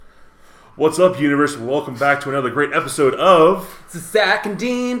What's up, universe? Welcome back to another great episode of... It's a Zack and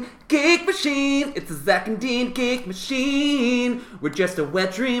Dean Geek Machine. It's a Zack and Dean Geek Machine. We're just a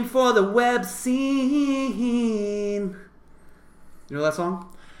wet dream for the web scene. You know that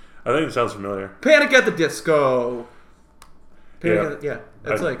song? I think it sounds familiar. Panic at the Disco. Yeah.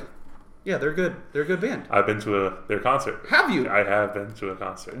 They're good. They're a good band. I've been to their concert. Have you? I have been to a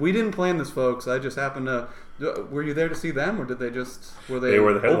concert. We didn't plan this, folks. I just happened to... Were you there to see them, or did they just... They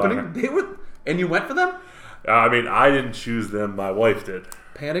were the headliner. Opening? They were... And you went for them? I mean, I didn't choose them. My wife did.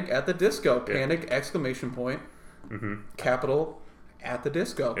 Panic at the Disco. Yeah. Panic, exclamation point. Mm-hmm. Capital at the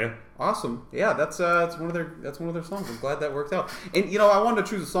Disco. Yeah. Awesome. Yeah, that's one of their songs. I'm glad that worked out. And I wanted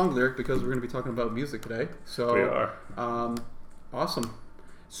to choose a song lyric because we're going to be talking about music today. So we are. Awesome.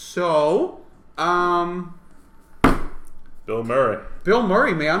 So, Bill Murray. Bill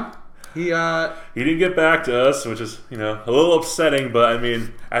Murray, man. He didn't get back to us, which is, a little upsetting, but I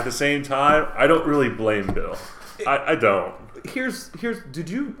mean, at the same time, I don't really blame Bill. I don't. Did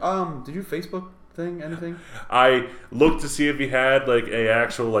you Facebook thing anything? I looked to see if he had a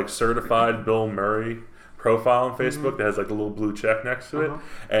actual certified Bill Murray profile on Facebook that has a little blue check next to it,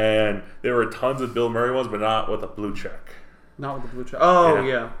 and there were tons of Bill Murray ones, but not with a blue check. Not with the blue check. Oh,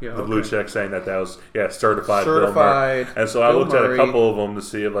 yeah. The blue check saying that was certified Bill Murray. And so I looked at a couple of them to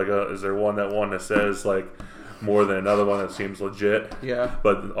see if is there one that says more than another one that seems legit. Yeah.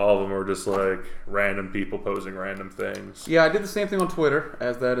 But all of them are just random people posting random things. Yeah, I did the same thing on Twitter,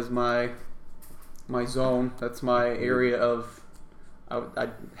 as that is my zone. That's my area of... I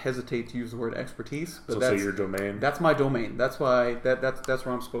hesitate to use the word expertise, but that's your domain. That's my domain. That's why that's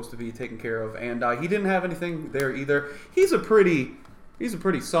where I'm supposed to be taken care of. And he didn't have anything there either. He's a pretty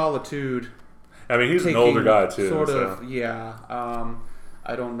solitude. I mean, he's an older guy too. Yeah.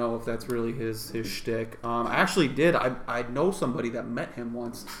 I don't know if that's really his shtick. I actually did. I know somebody that met him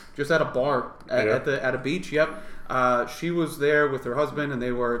once, just at a bar at a beach. Yep. She was there with her husband, and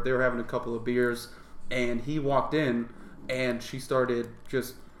they were having a couple of beers, and he walked in. And she started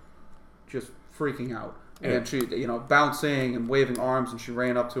just freaking out. And she, bouncing and waving arms, and she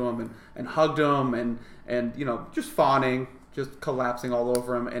ran up to him and hugged him and just fawning, just collapsing all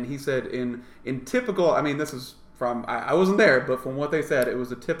over him. And he said in typical, I mean, this is from, I wasn't there, but from what they said, it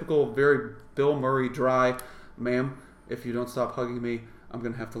was a typical, very Bill Murray dry, ma'am, if you don't stop hugging me, I'm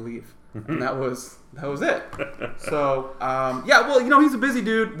going to have to leave. And that was it. So, he's a busy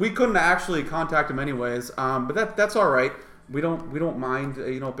dude. We couldn't actually contact him anyways, but that's all right. We don't mind.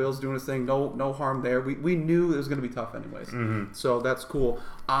 Bill's doing his thing. No harm there. We knew it was going to be tough anyways. Mm-hmm. So that's cool.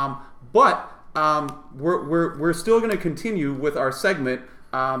 But we're still going to continue with our segment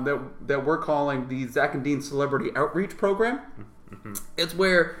that we're calling the Zack and Dean Celebrity Outreach Program. Mm-hmm. It's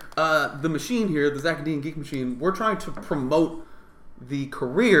where the machine here, the Zack and Dean Geek Machine, we're trying to promote the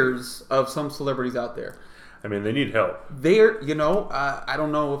careers of some celebrities out there. I mean, they need help. They're, I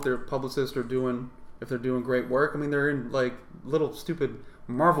don't know if their publicists are doing great work. I mean, they're in little stupid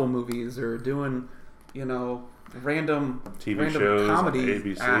Marvel movies or doing, random TV shows, comedy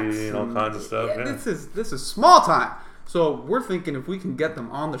ABC, and all kinds of stuff. Yeah. This is small time. So we're thinking if we can get them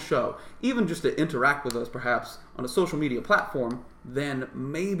on the show, even just to interact with us, perhaps on a social media platform, then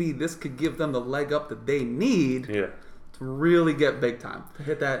maybe this could give them the leg up that they need. Yeah. Really get big time to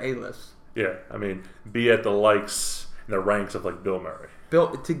hit that A-list. Yeah, I mean, be at the likes and the ranks of Bill Murray.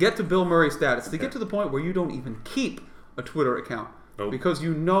 To get to Bill Murray status, to get to the point where you don't even keep a Twitter account. Nope. Because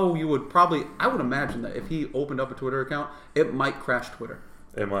you would probably, I would imagine that if he opened up a Twitter account, it might crash Twitter.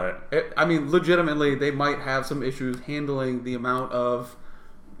 It might. Legitimately, they might have some issues handling the amount of,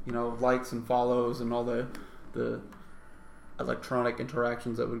 likes and follows and all the electronic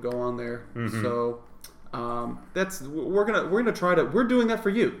interactions that would go on there. Mm-hmm. So... we're doing that for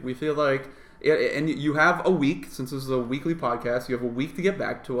you. We feel like, and you have a week, since this is a weekly podcast, you have a week to get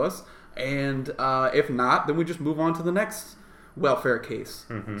back to us, and if not, then we just move on to the next welfare case,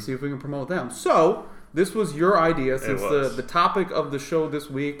 see if we can promote them. So this was your idea, since the topic of the show this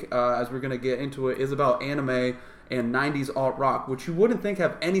week, as we're going to get into it, is about anime and 90s alt rock, which you wouldn't think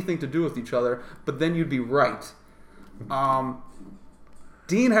have anything to do with each other, but then you'd be right.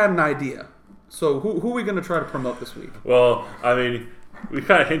 Dean had an idea. So who are we going to try to promote this week? Well, I mean, we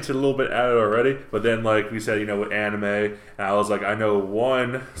kind of hinted a little bit at it already, but then we said, with anime, and I was I know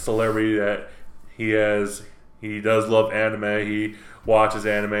one celebrity that he does love anime. He watches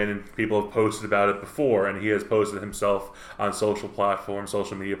anime, and people have posted about it before, and he has posted himself on social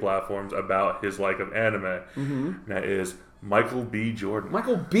media platforms about his like of anime. Mm-hmm. And that is Michael B. Jordan.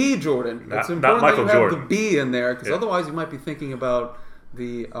 Michael B. Jordan. It's important not Michael that you Jordan. have the B in there, because otherwise you might be thinking about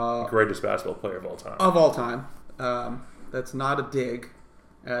the greatest basketball player of all time. Of all time. That's not a dig.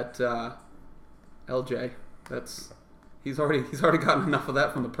 at LJ. He's already gotten enough of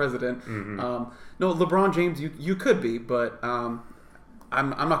that from the president. No, LeBron James, you could be, but I'm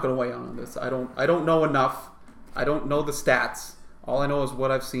not going to weigh on this. I don't know enough. I don't know the stats. All I know is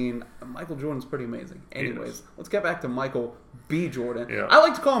what I've seen. Michael Jordan's pretty amazing. Anyways, let's get back to Michael B. Jordan. Yeah. I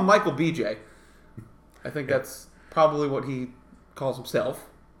like to call him Michael BJ. I think that's probably what he calls himself.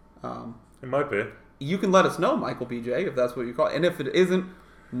 It might be. You can let us know, Michael BJ, if that's what you call it. And if it isn't,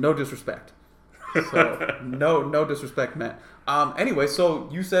 no disrespect. So, no disrespect meant. Anyway, so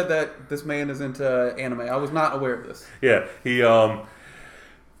you said that this man is into anime. I was not aware of this. Yeah, he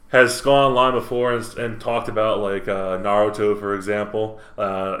has gone online before and talked about like Naruto, for example.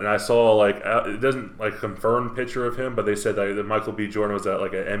 And I saw it doesn't confirm picture of him, but they said that Michael B. Jordan was at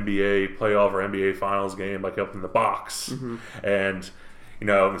like an NBA playoff or NBA Finals game, like up in the box. And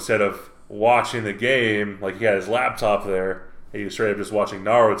instead of watching the game, like he had his laptop there. He was straight up just watching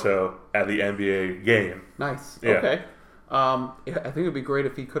Naruto at the NBA game. Nice. Yeah. Okay. I think it would be great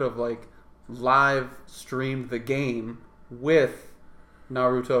if he could have live streamed the game with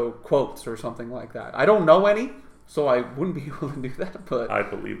Naruto quotes or something like that. I don't know any, so I wouldn't be able to do that. But I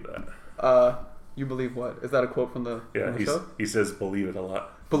believe that. You believe what? Is that a quote from the show? He says "believe it" a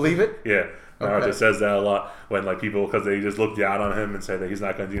lot. Believe it? Yeah. Naruto says that a lot when people, because they just look down on him and say that he's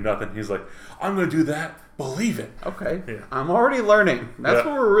not going to do nothing. He's like, I'm going to do that. Believe it. Okay. Yeah. I'm already learning. That's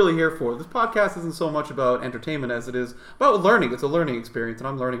what we're really here for. This podcast isn't so much about entertainment as it is about learning. It's a learning experience, and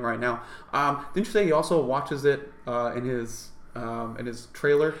I'm learning right now. Didn't you say he also watches it in his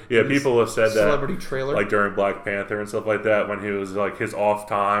trailer? Yeah, people have said celebrity that trailer, during Black Panther and stuff like that, when he was his off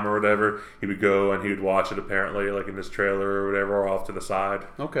time or whatever, he would go and he would watch it apparently in his trailer or whatever, or off to the side.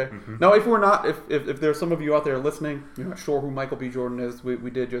 Okay. Now, if there's some of you out there listening, you're not sure who Michael B. Jordan is, we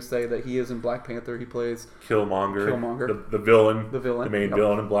did just say that he is in Black Panther. He plays Killmonger, the villain, the main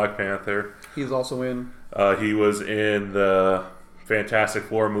villain in Black Panther. He's also in. He was in the Fantastic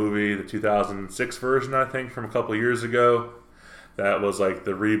Four movie, the 2006 version, I think, from a couple of years ago. That was the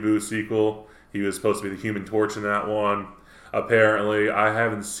reboot sequel. He was supposed to be the Human Torch in that one. Apparently, I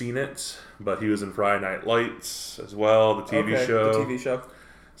haven't seen it, but he was in Friday Night Lights as well, the TV show. The TV show.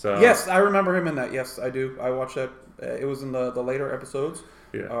 So yes, I remember him in that. Yes, I do. I watched that. It was in the later episodes.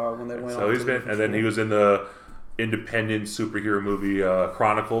 Yeah. When they went. So he's been, and then he was in the independent superhero movie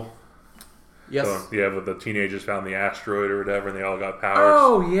Chronicle. Yes. So, but the teenagers found the asteroid or whatever, and they all got powers.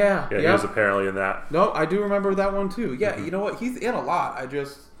 Oh, yeah. Yeah, he was apparently in that. No, I do remember that one, too. Yeah, you know what? He's in a lot. I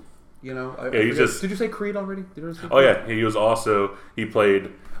just, did you say Creed already? Yeah. He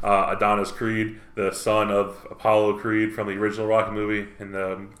played Adonis Creed, the son of Apollo Creed from the original Rocky movie, and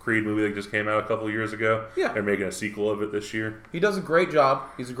the Creed movie that just came out a couple of years ago. Yeah. They're making a sequel of it this year. He does a great job.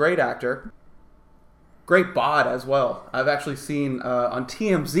 He's a great actor. Great bod as well. I've actually seen on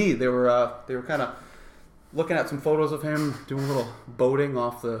TMZ they were kind of looking at some photos of him doing a little boating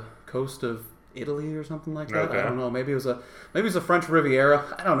off the coast of Italy or something like that. Okay. I don't know. Maybe it was a French Riviera.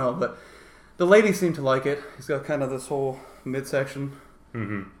 I don't know, but the ladies seem to like it. He's got kind of this whole midsection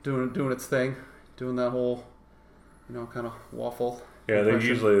doing its thing, doing that whole kind of waffle. Yeah,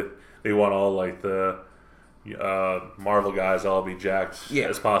 they want all the Marvel guys all be jacked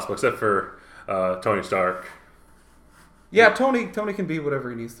as possible, except for Tony Stark. Yeah, Tony can be whatever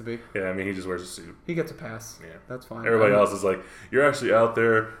he needs to be. Yeah, I mean, he just wears a suit. He gets a pass. Yeah, that's fine. Everybody else is you're actually out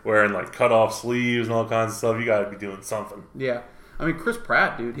there wearing cut off sleeves and all kinds of stuff. You got to be doing something. Yeah, I mean, Chris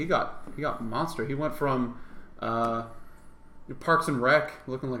Pratt, dude, he got monster. He went from Parks and Rec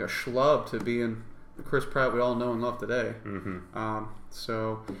looking like a schlub to being the Chris Pratt we all know and love today.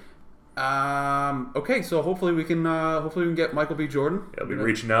 Okay, so hopefully we can get Michael B. Jordan. I'll be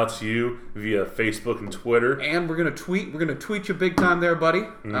reaching out to you via Facebook and Twitter, and we're gonna tweet you big time there, buddy.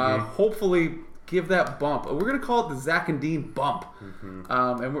 Hopefully, give that bump. We're gonna call it the Zack and Dean bump.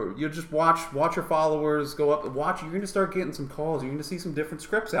 And you'll just watch your followers go up. You're gonna start getting some calls. You're gonna see some different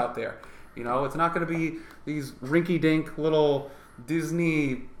scripts out there. It's not gonna be these rinky-dink little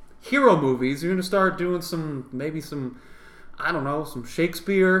Disney hero movies. You're gonna start doing some I don't know, some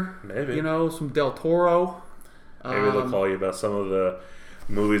Shakespeare, maybe some Del Toro. Maybe they'll call you about some of the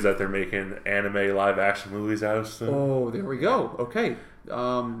movies that they're making anime live action movies out of soon. Oh, there we go. Okay,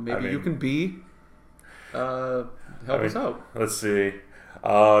 maybe you can be help us out. Let's see.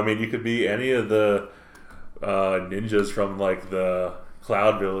 You could be any of the ninjas from the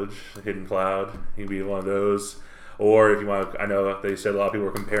Cloud Village, Hidden Cloud. You can be one of those. Or if you want, I know they said a lot of people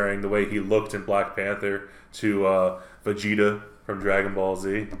were comparing the way he looked in Black Panther to Vegeta from Dragon Ball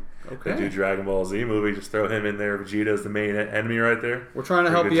Z. Okay. They do Dragon Ball Z movie, just throw him in there. Vegeta is the main enemy right there. We're trying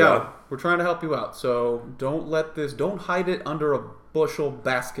to help you out. We're trying to help you out. So don't hide it under a bushel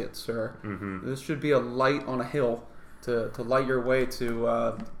basket, sir. Mm-hmm. This should be a light on a hill to light your way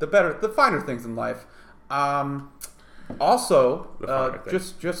to the finer things in life. Also,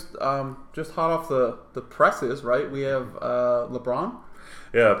 just hot off the presses, right? We have LeBron.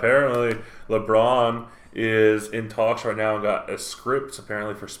 Yeah, apparently LeBron is in talks right now and got a script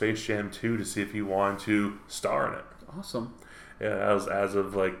apparently for Space Jam 2 to see if he wanted to star in it. Awesome. Yeah, that was as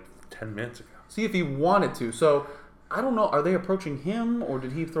of like 10 minutes ago. See if he wanted to. So I don't know. Are they approaching him, or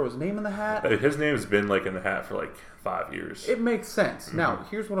did he throw his name in the hat? His name's been like in the hat for like 5 years. It makes sense. Mm-hmm. Now,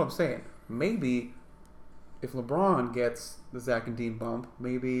 here's what I'm saying. Maybe if LeBron gets the Zack and Dean bump,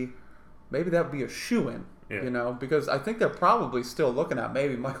 maybe that would be a shoo-in. Yeah. You know, because I think they're probably still looking at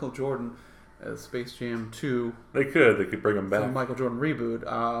maybe Michael Jordan as Space Jam 2. They could bring him back. Michael Jordan reboot.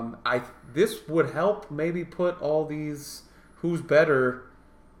 This would help maybe put all these who's better,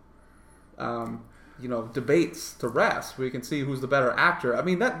 debates to rest. We can see who's the better actor. I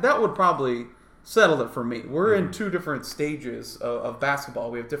mean, that would probably settle it for me. We're in two different stages of basketball.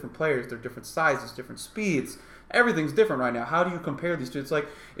 We have different players. They're different sizes, different speeds. Everything's different right now. How do you compare these two? It's like,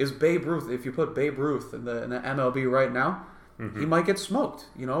 is Babe Ruth, if you put Babe Ruth in the MLB right now, he might get smoked,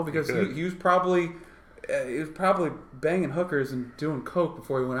 because he was probably banging hookers and doing coke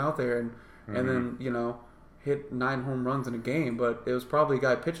before he went out there and then, hit 9 home runs in a game, but it was probably a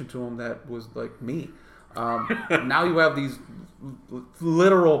guy pitching to him that was like me. Now you have these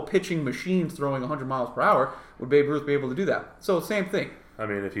literal pitching machines throwing 100 miles per hour. Would Babe Ruth be able to do that? So same thing. I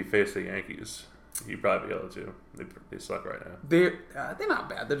mean, if he faced the Yankees, he'd probably be able to. They suck right now. They're not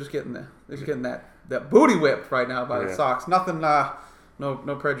bad. They're just getting that booty whipped right now by the Sox. Nothing.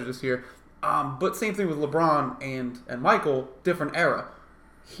 No prejudice here. But same thing with LeBron and Michael. Different era.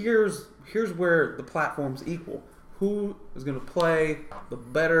 Here's where the platforms equal. Who is going to play the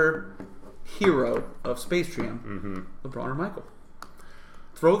better hero of Space Jam? LeBron or Michael?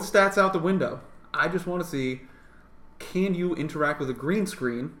 Throw the stats out the window. I just want to see, can you interact with a green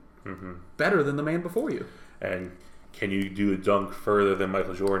screen better than the man before you? And can you do a dunk further than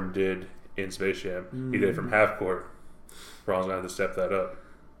Michael Jordan did in Space Jam? He did it from half court. LeBron's going to have to step that up.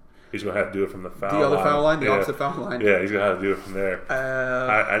 He's going to have to do it from the foul line. The other foul line? The opposite foul line? Yeah, he's going to have to do it from there.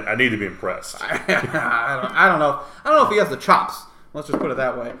 I need to be impressed. I don't know. I don't know if he has the chops. Let's just put it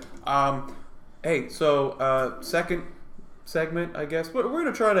that way. Hey, so second segment, I guess. We're going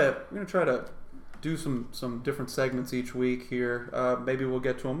to try to do some different segments each week here. Maybe we'll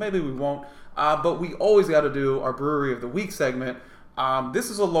get to them. Maybe we won't. But we always got to do our Brewery of the Week segment. This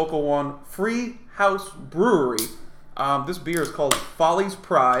is a local one. Free House Brewery. This beer is called Folly's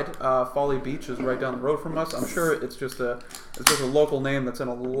Pride. Folly Beach is right down the road from us. I'm sure it's just a local name that's in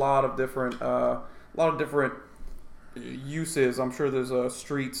a lot of different uses. I'm sure there's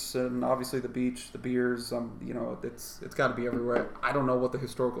streets and obviously the beach, the beers. It's got to be everywhere. I don't know what the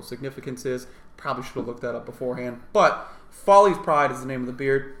historical significance is. Probably should have looked that up beforehand. But Folly's Pride is the name of the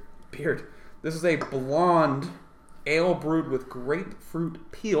beer. This is a blonde ale brewed with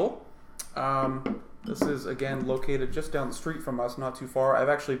grapefruit peel. This is, again, located just down the street from us, not too far. I've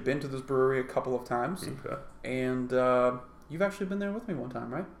actually been to this brewery a couple of times. Okay. And you've actually been there with me one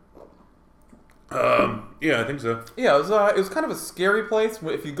time, right? Yeah, I think so. Yeah, it was kind of a scary place.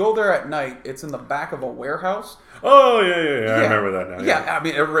 If you go there at night, it's in the back of a warehouse. Oh, yeah. I remember that now. Yeah, I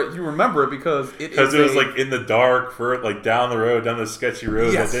mean, you remember it because it was like in the dark, down the road, down the sketchy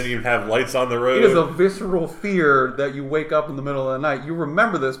road that didn't even have lights on the road. It is a visceral fear that you wake up in the middle of the night. You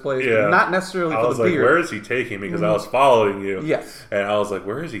remember this place, but not necessarily for the beer. I was like, where is he taking me? Because I was following you. Yes. And I was like,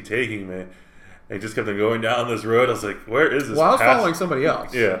 where is he taking me? And he just kept on going down this road. I was like, where is this? Well, I was following somebody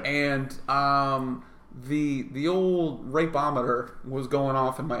else. Yeah. And the old rapeometer was going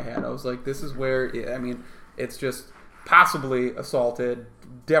off in my head. I was like, this is where, it's just possibly assaulted,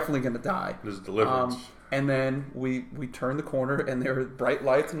 definitely going to die. There's deliverance. And then we turned the corner, and there were bright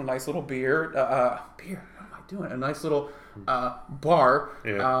lights and a nice little beer. What am I doing? A nice little bar.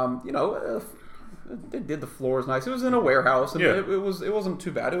 Yeah. They did the floors nice. It was in a warehouse, and it wasn't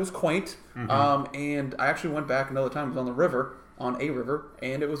too bad. It was quaint. And I actually went back another time. It was on a river,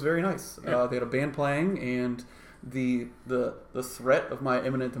 and it was very nice. Yeah. They had a band playing, and the threat of my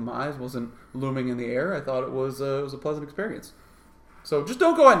imminent demise wasn't looming in the air. I thought it was a pleasant experience. So just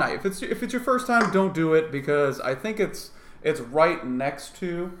don't go at night. If it's your first time, don't do it, because I think it's right next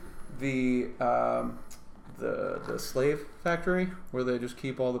to the slave factory, where they just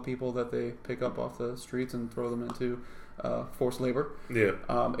keep all the people that they pick up off the streets and throw them into forced labor. Yeah.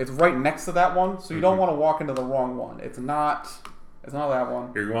 It's right next to that one, so you don't want to walk into the wrong one. It's not that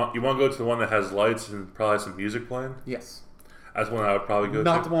one. You want to go to the one that has lights and probably some music playing? Yes. That's one I would probably go to.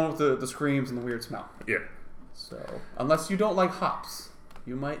 Not the one with the screams and the weird smell. Yeah. So, unless you don't like hops,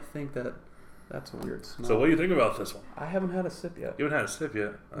 you might think that that's a weird smell. So what do you think about this one? I haven't had a sip yet. You haven't had a sip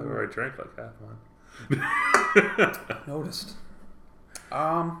yet? I've already drank like half one. Noticed.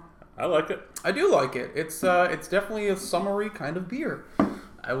 I like it. I do like it. It's definitely a summery kind of beer,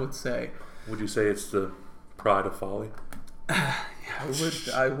 I would say. Would you say it's the pride of Folly?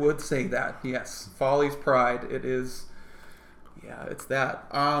 I would say that, yes. Folly's Pride. It is. Yeah, it's that.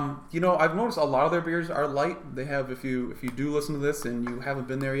 I've noticed a lot of their beers are light. They have, if you do listen to this and you haven't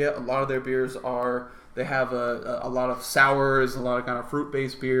been there yet, a lot of their beers they have a lot of sours, a lot of kind of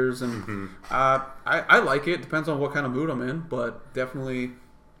fruit-based beers, and I like it. Depends on what kind of mood I'm in, but definitely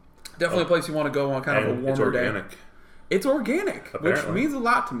a place you want to go on kind of a warmer day. It's organic, Apparently. which means a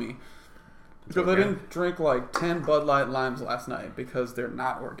lot to me. Because I didn't drink like 10 Bud Light Limes last night because they're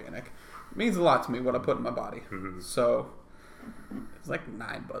not organic. It means a lot to me what I put in my body. Mm-hmm. So, it's like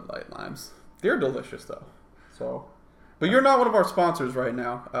 9 Bud Light Limes. They're delicious though. So, but you're not one of our sponsors right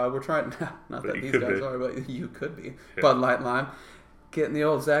now. We're trying, not that these guys are, but you could be. Yeah. Bud Light Lime. Getting the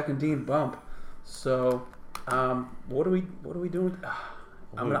old Zack and Dean bump. So, what are we doing?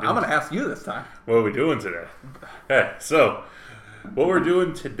 I'm gonna ask you this time. What are we doing today? Hey, so what we're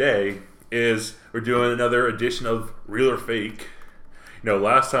doing today is we're doing another edition of Real or Fake.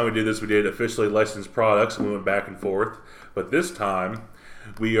 Last time we did this, we did officially licensed products, and we went back and forth. But this time,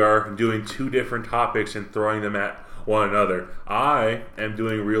 we are doing 2 different topics and throwing them at one another. I am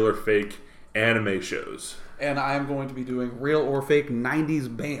doing Real or Fake anime shows. And I am going to be doing Real or Fake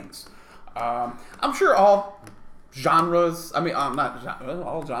 90s bands. I'm sure all genres,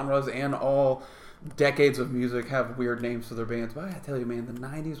 all genres and all decades of music have weird names for their bands, but I gotta tell you, man, the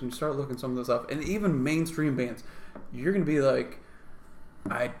 90s, when you start looking some of this up, and even mainstream bands, you're gonna be like,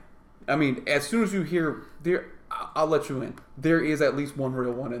 as soon as you hear I'll let you in, there is at least one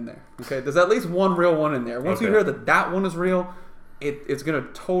real one in there. Okay, there's at least one real one in there. Once you hear that one is real, it's gonna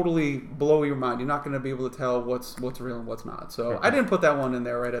totally blow your mind. You're not gonna be able to tell what's real and what's not. So I didn't put that one in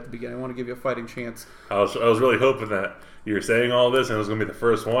there right at the beginning. I want to give you a fighting chance. I was really hoping that you were saying all this and it was gonna be the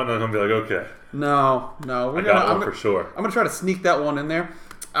first one, and I'm gonna be like, okay. No, I'm for sure. I'm gonna try to sneak that one in there.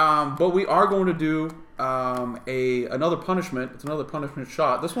 But we are going to do another punishment. It's another punishment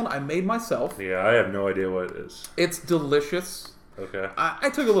shot. This one I made myself. Yeah, I have no idea what it is. It's delicious. Okay. I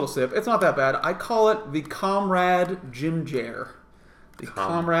took a little sip. It's not that bad. I call it the Comrade Ginger. The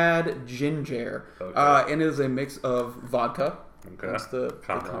Comrade Ginger. Okay. And it is a mix of vodka. Okay. That's the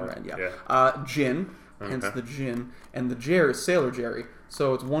Comrade, yeah. Gin, hence the gin. And the Jer is Sailor Jerry.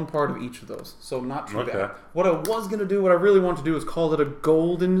 So it's one part of each of those. So not too bad. What I was going to do, what I really want to do is call it a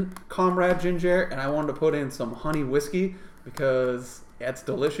Golden Comrade Ginger. And I wanted to put in some honey whiskey because it's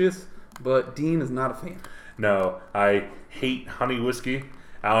delicious. But Dean is not a fan. No, I hate honey whiskey.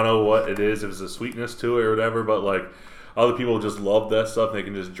 I don't know what it is, if it's a sweetness to it or whatever, but like other people just love that stuff. They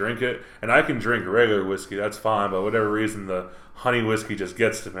can just drink it. And I can drink regular whiskey, that's fine, but whatever reason, the honey whiskey just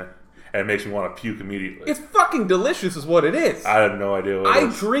gets to me. And it makes me want to puke immediately. It's fucking delicious is what it is. I have no idea what it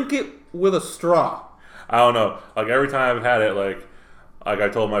is. I drink it with a straw. I don't know. Like every time I've had it, like I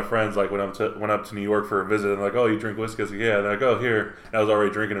told my friends, like when I went up to New York for a visit, and like, oh, you drink whiskey? I was like, yeah. And they're like, oh, here. And I was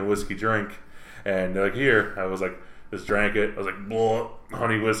already drinking a whiskey drink. And they're like, here. I was like, just drank it. I was like, blah,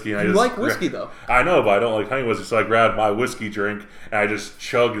 honey whiskey. And you like whiskey, though. I know, but I don't like honey whiskey. So I grabbed my whiskey drink, and I just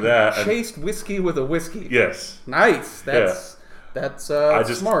chugged that. Chased whiskey with a whiskey. Yes. Nice. That's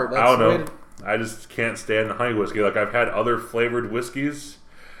smart. That's I don't know. I just can't stand the honey whiskey. Like I've had other flavored whiskeys,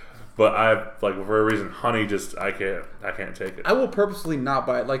 but for a reason, honey I can't take it. I will purposely not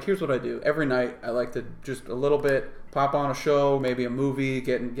buy it. Like here's what I do. Every night I like to just a little bit pop on a show, maybe a movie,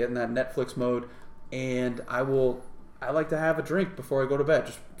 get in that Netflix mode, and I like to have a drink before I go to bed.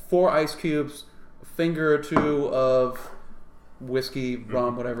 Just 4 ice cubes, a finger or 2 of whiskey,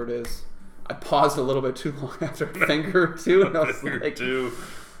 rum, whatever it is. I paused a little bit too long after a finger or 2, and I was like,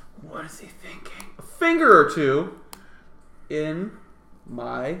 what is he thinking? A finger or 2 in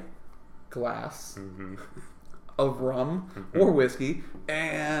my glass of rum or whiskey.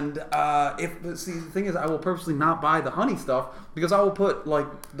 And the thing is, I will purposely not buy the honey stuff because I will put like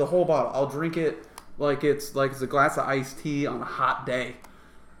the whole bottle. I'll drink it like it's a glass of iced tea on a hot day.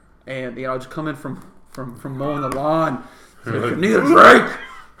 And I'll just come in from mowing the lawn. So need a drink.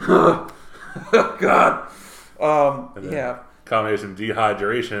 Oh God. Yeah. Combination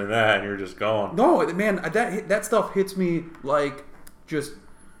dehydration and that, and you're just gone. No, man, that stuff hits me like just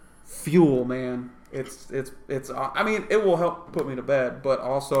fuel, man. It's. I mean, it will help put me to bed, but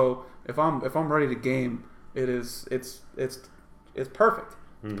also if I'm ready to game, it's perfect.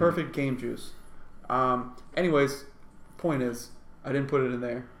 Perfect game juice. Anyways, point is, I didn't put it in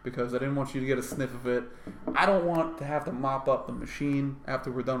there because I didn't want you to get a sniff of it. I don't want to have to mop up the machine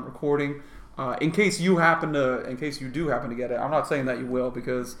after we're done recording. In case you do happen to get it, I'm not saying that you will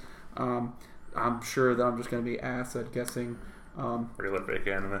because I'm sure that I'm just going to be ass at guessing real or fake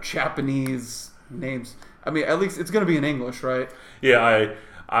anime Japanese names. I mean, at least it's going to be in English, right? Yeah,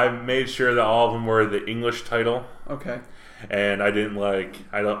 I made sure that all of them were the English title. Okay. And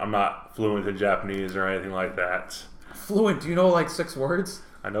I'm not fluent in Japanese or anything like that. Fluent? Do you know like 6 words?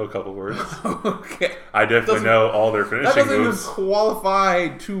 I know a couple words. Okay. I definitely know all their finishing moves. That doesn't even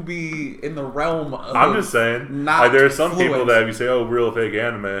qualify to be in the realm of... I'm just saying. Not there are some fluent. people that if you say, oh, real fake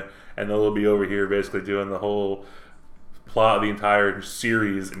anime, and they'll be over here basically doing the whole plot of the entire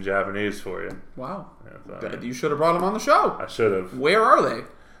series in Japanese for you. Wow. Yeah, so, You should have brought them on the show. I should have. Where are they?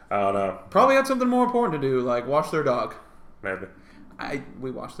 I don't know. Probably had something more important to do, like watch their dog. Maybe. We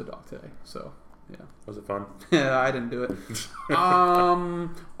watched the dog today, so yeah. Was it fun? Yeah, I didn't do it.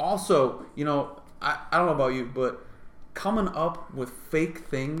 Also, I don't know about you, but coming up with fake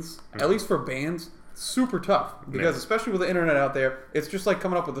things, at least for bands, super tough because especially with the internet out there, it's just like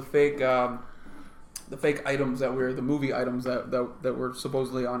coming up with the fake items the movie items that were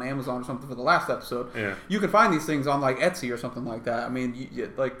supposedly on Amazon or something for the last episode. Yeah. You can find these things on like Etsy or something like that. I mean,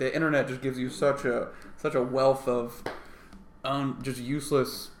 like the internet just gives you such a wealth of just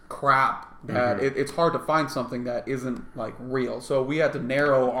useless crap that it's hard to find something that isn't like real. So we had to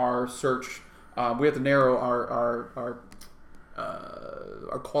narrow our search. We had to narrow our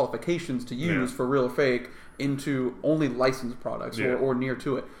qualifications to use for real or fake into only licensed products or near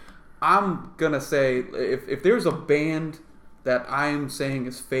to it. I'm gonna say if there's a band that I'm saying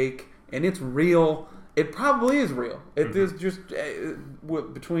is fake and it's real, it probably is real. It is just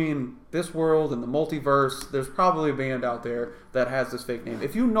between this world and the multiverse. There's probably a band out there that has this fake name.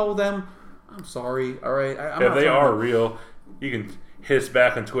 If you know them, I'm sorry. All right, if they are real, you can hit us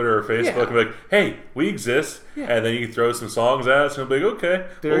back on Twitter or Facebook and be like, "Hey, we exist," and then you can throw some songs at us and be like, "Okay,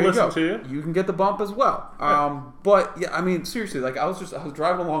 we'll listen to you." You can get the bump as well. But yeah, I mean, seriously, like I was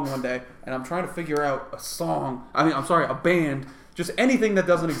driving along one day and I'm trying to figure out a band. Just anything that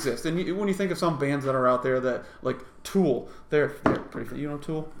doesn't exist. And when you think of some bands that are out there that, like Tool, they're pretty... You know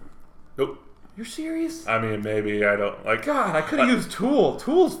Tool? Nope. You're serious? I mean, maybe I don't... like. God, I could have used Tool.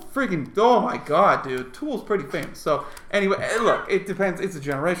 Tool's freaking... Oh my God, dude. Tool's pretty famous. So, anyway, look, it depends. It's a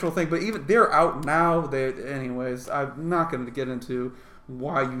generational thing. But even they're out now. Anyways, I'm not going to get into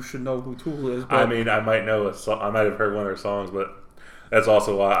why you should know who Tool is. But, I mean, I might know a song. I might have heard one of their songs, but... That's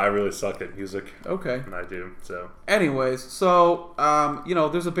also why I really suck at music. Okay. And I do, so. Anyways, so,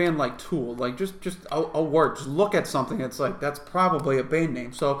 there's a band like Tool. Like, just a word. Just look at something. It's like, that's probably a band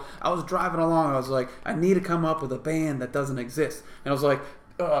name. So, I was driving along. I was like, I need to come up with a band that doesn't exist. And I was like,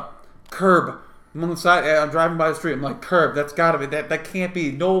 Curb. I'm on the side. I'm driving by the street. I'm like, Curb. That's got to be. That can't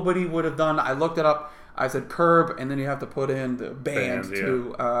be. Nobody would have done. I looked it up. I said Curb. And then you have to put in the band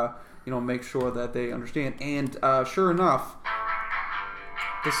to, make sure that they understand. And sure enough...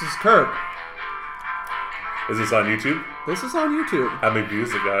 This is Curb. Is this on YouTube? This is on YouTube. How many views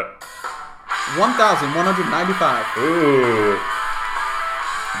it got? 1,195. Ooh.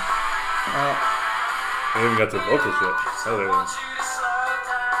 I haven't even got to the vocals yet. Oh, there it is.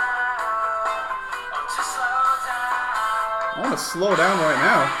 I want to slow down right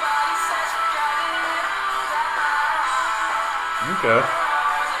now. Okay.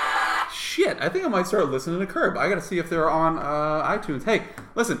 Shit, I think I might start listening to Curb. I gotta see if they're on iTunes. Hey,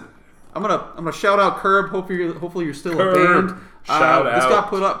 listen, I'm gonna shout out Curb. Hopefully you're still a band. Shout out. This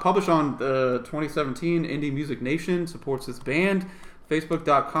got published on 2017. Indie Music Nation supports this band.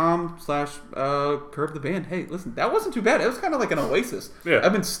 Facebook.com/Curb the Band. Hey, listen, that wasn't too bad. It was kind of like an oasis. Yeah.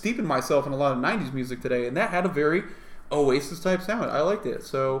 I've been steeping myself in a lot of 90s music today, and that had a very Oasis type sound. I liked it.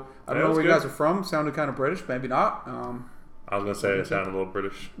 So I don't know where you guys are from. Sounded kind of British, maybe not. I was gonna say it sounded a little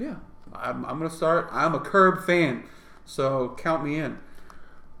British. Yeah. I'm going to start. I'm a Curb fan, so count me in.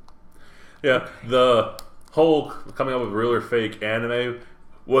 Yeah, the whole coming up with real or fake anime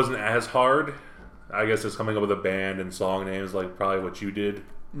wasn't as hard. I guess it's coming up with a band and song names, like probably what you did.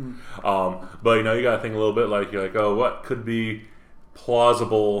 But you got to think a little bit like you're like, oh, what could be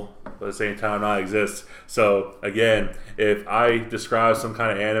plausible but at the same time not exist? So again, if I describe some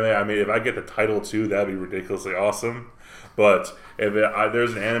kind of anime, I mean, if I get the title too, that'd be ridiculously awesome. But if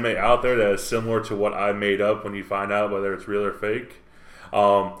there's an anime out there that is similar to what I made up when you find out whether it's real or fake,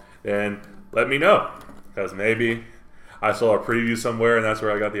 then let me know. Because maybe I saw a preview somewhere and that's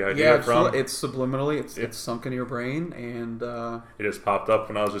where I got the idea from. It's subliminally. It's sunk into your brain. And it just popped up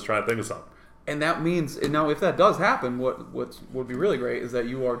when I was just trying to think of something. And that means, and now if that does happen, what would be really great is that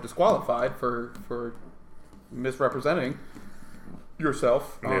you are disqualified for misrepresenting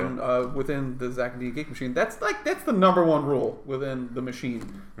yourself on within the Zack and Dean Geek Machine. That's the number one rule within the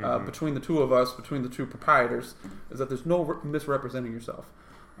machine between the two of us, between the two proprietors, is that there's no misrepresenting yourself.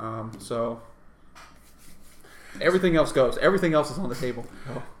 So everything else goes. Everything else is on the table.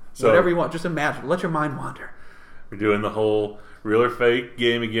 So whatever you want, just imagine. Let your mind wander. We're doing the whole real or fake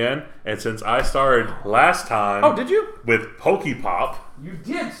game again, and since I started last time, oh, did you? With Pokepop, you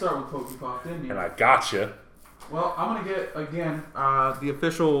did start with Pokepop, didn't you? And I gotcha. Well, I'm gonna get again the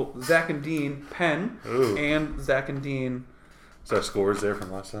official Zack and Dean pen and Zack and Dean. Is there scores there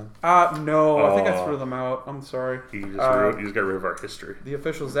from last time? No, I think I threw them out. I'm sorry. You just got rid of our history. The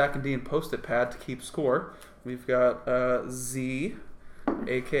official Zack and Dean Post-it pad to keep score. We've got Z,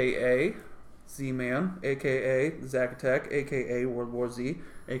 aka Z-Man, a.k.a. Zack Attack, a.k.a. World War Z,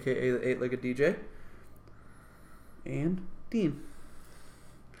 a.k.a. the Eight-Legged DJ, and Dean.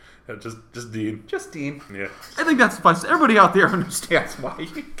 Yeah, just Dean. Just Dean. Yeah. I think that suffices. Everybody out there understands why.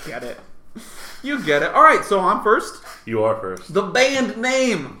 You get it. You get it. All right, so I'm first. You are first. The band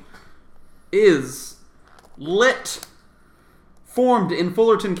name is Lit. Formed in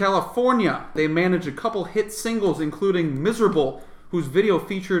Fullerton, California, they managed a couple hit singles, including Miserable, whose video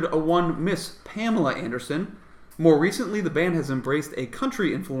featured a one Miss Pamela Anderson. More recently, the band has embraced a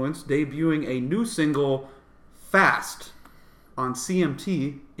country influence, debuting a new single, Fast, on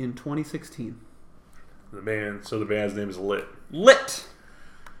CMT in 2016. The band's name is Lit. Lit.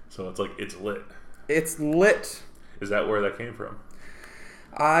 So it's like it's lit. It's lit. Is that where that came from?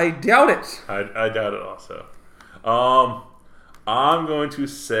 I doubt it. I doubt it also. I'm going to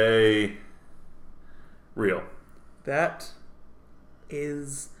say real. That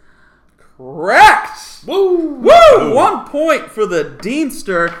is correct. Woo! Woo! 1 point for the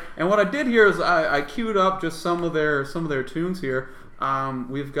Deanster. And what I did here is I queued up just some of their tunes here.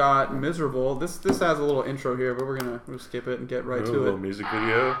 We've got Miserable. This has a little intro here, but we'll skip it and get right to it. A little music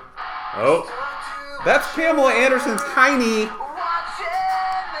video. Oh, that's Pamela Anderson's Tiny.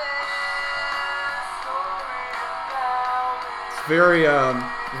 It's very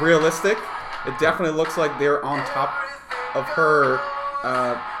realistic. It definitely looks like they're on top of her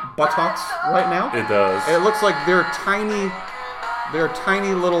buttocks right now. It does. It looks like they're tiny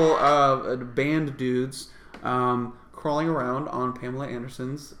little band dudes crawling around on Pamela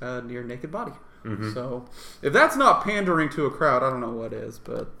Anderson's near naked body. Mm-hmm. So if that's not pandering to a crowd, I don't know what is.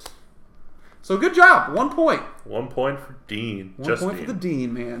 But so good job. 1 point. 1 point for Dean. One point for the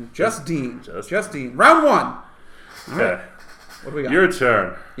Dean, man. Just Dean. Dean. Round one. Okay. Right. What do we got? Your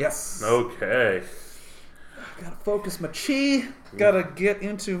turn. Yes. Okay. Gotta focus my chi. Gotta get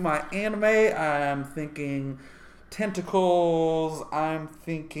into my anime. I'm thinking tentacles. I'm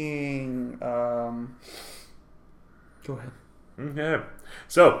thinking. Go ahead. Okay.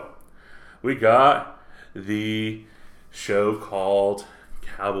 So, we got the show called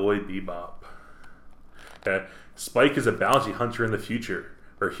Cowboy Bebop. Okay. Spike is a bounty hunter in the future,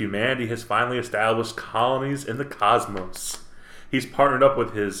 where humanity has finally established colonies in the cosmos. He's partnered up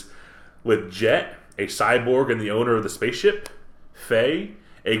with Jet, a cyborg and the owner of the spaceship, Faye,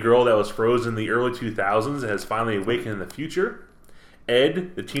 a girl that was frozen in the early 2000s and has finally awakened in the future,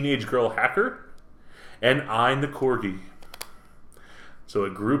 Ed, the teenage girl hacker, and Ein, the corgi. So a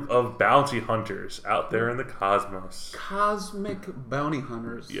group of bounty hunters out there in the cosmos. Cosmic bounty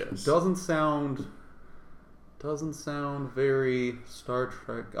hunters. Yes. Doesn't sound very Star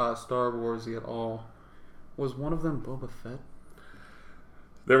Trek, Star Warsy at all. Was one of them Boba Fett?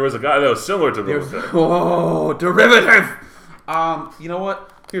 There was a guy that was similar to Boba Fett. Oh, derivative! You know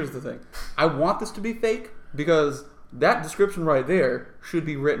what? Here's the thing. I want this to be fake because that description right there should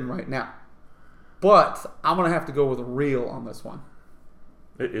be written right now. But I'm going to have to go with real on this one.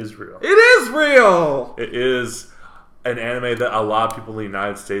 It is real. It is real! It is an anime that a lot of people in the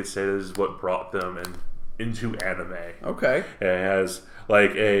United States say is what brought them into anime. Okay. It has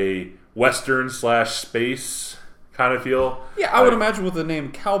like a Western/space kind of feel. Yeah, I would imagine with the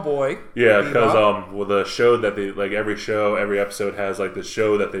name Cowboy. Yeah, because with a show that they like, every episode has like the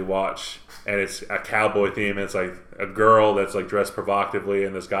show that they watch, and it's a cowboy theme. And it's like a girl that's like dressed provocatively,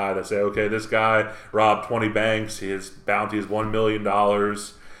 and this guy that say, okay, this guy robbed 20 banks. His bounty is $1 million,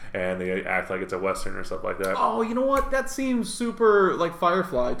 and they act like it's a Western or stuff like that. Oh, you know what? That seems super like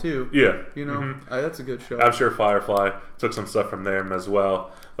Firefly too. Yeah, you know, that's a good show. I'm sure Firefly took some stuff from them as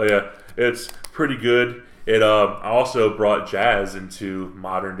well. But yeah, it's pretty good. It also brought jazz into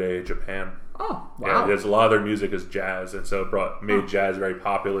modern day Japan. Oh, wow. Yeah, there's a lot of their music is jazz, and so it made jazz very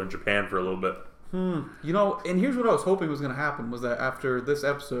popular in Japan for a little bit. You know, and here's what I was hoping was going to happen, was that after this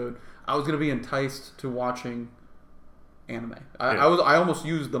episode, I was going to be enticed to watching anime. I almost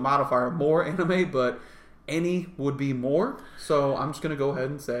used the modifier more anime, but any would be more. So I'm just going to go ahead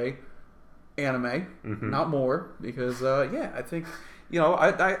and say anime, not more, because I think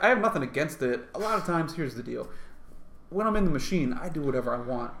I have nothing against it. A lot of times, here's the deal: when I'm in the machine, I do whatever I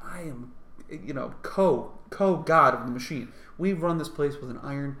want. I am, god of the machine. We run this place with an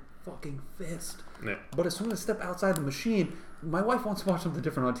iron fucking fist. Yeah. But as soon as I step outside the machine, my wife wants to watch something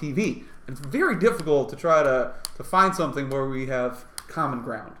different on TV, and it's very difficult to try to find something where we have common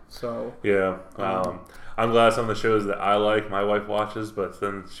ground. So yeah. I'm glad some of the shows that I like, my wife watches, but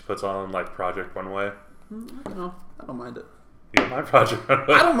then she puts on like Project Runway. I don't mind it. Yeah, my Project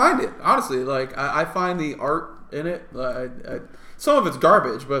Runway. I don't mind it, honestly. Like I find the art in it. Some of it's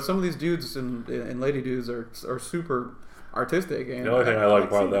garbage, but some of these dudes and lady dudes are super artistic. And the only thing I like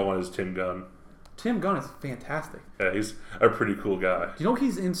about that one is Tim Gunn. Tim Gunn is fantastic. Yeah, he's a pretty cool guy. Do you know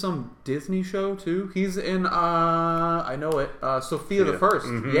he's in some Disney show too? He's in I know it, Sophia the First.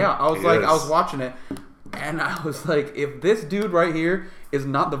 Mm-hmm. Yeah, I was watching it, and I was like, if this dude right here is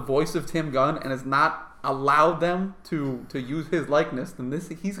not the voice of Tim Gunn and has not allowed them to use his likeness, then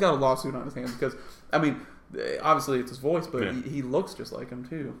he's got a lawsuit on his hands, because I mean, obviously it's his voice, but he looks just like him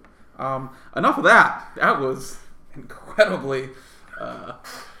too. Enough of that. That was incredibly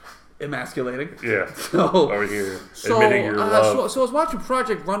emasculating. Yeah. So, over here, admitting your love. So I was watching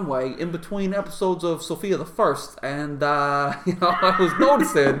Project Runway in between episodes of Sophia the First, and I was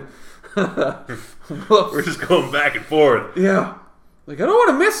noticing. We're just going back and forth. Yeah, like I don't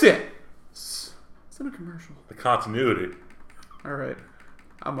want to miss it. It's in a commercial. The continuity. All right,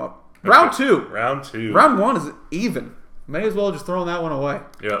 I'm up. Round two. Round two. Round one is even. May as well just throw that one away.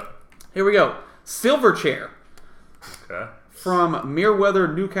 Yep. Here we go. Silverchair. Okay. From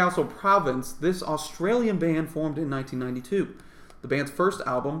Merewether, Newcastle Province, this Australian band formed in 1992. The band's first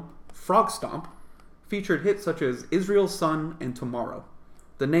album, Frog Stomp, featured hits such as Israel's Sun and Tomorrow.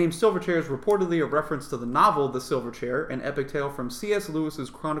 The name Silverchair is reportedly a reference to the novel The Silver Chair, an epic tale from C.S. Lewis's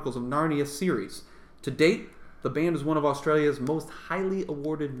Chronicles of Narnia series. To date, the band is one of Australia's most highly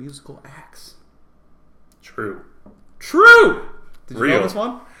awarded musical acts. True. Did you know this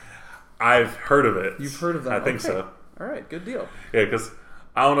one? I've heard of it. You've heard of that? I think so. All right, good deal. Yeah, because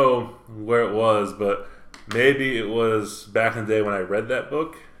I don't know where it was, but maybe it was back in the day when I read that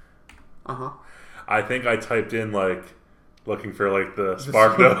book. Uh-huh. I think I typed in, like, looking for, like, the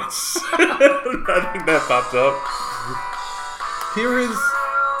Spark Notes. I think that popped up. Here is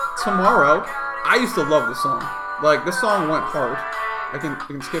Tomorrow. I used to love this song. Like, this song went hard. I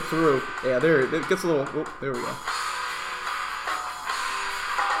can skip through. Yeah, there it gets a little... Oh, there we go.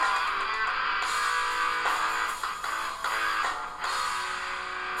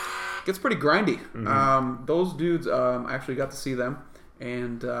 Gets pretty grindy. Mm-hmm. Those dudes, I actually got to see them,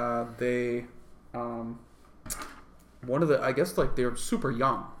 and they, one of the, I guess, like, they're super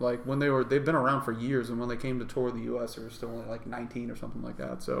young. Like, when they've been around for years, and when they came to tour the U.S., they were still only like 19 or something like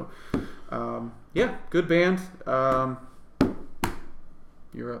that. So, yeah, good band.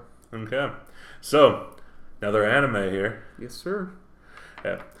 You're up. Okay, so another anime here. Yes, sir.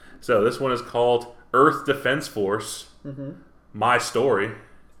 Yeah. So this one is called Earth Defense Force. Mm-hmm. My Story.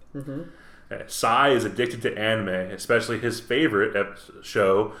 Mm-hmm. Sai is addicted to anime, especially his favorite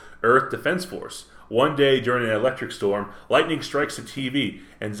show, Earth Defense Force. One day during an electric storm, lightning strikes the TV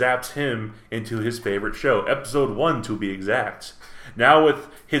and zaps him into his favorite show, episode 1 to be exact. Now with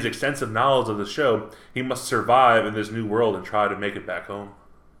his extensive knowledge of the show, he must survive in this new world and try to make it back home.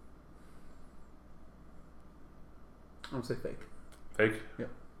 I'm going to say fake. Fake? Yeah.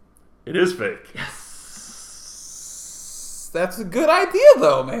 It is fake. Yes. That's a good idea,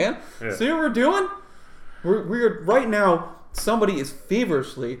 though, man. Yeah. See what we're doing? We're right now, somebody is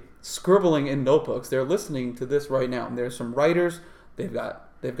feverishly scribbling in notebooks. They're listening to this right now. And there's some writers. They've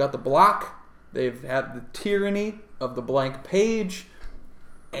got the block. They've had the tyranny of the blank page.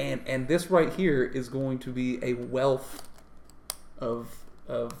 And this right here is going to be a wealth of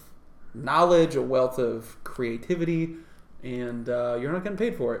knowledge, a wealth of creativity, and you're not getting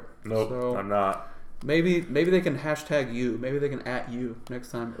paid for it. Nope, so I'm not. Maybe they can hashtag you. Maybe they can @ you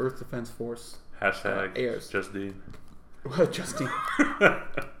next time Earth Defense Force hashtag airs. Justine. What, Justine?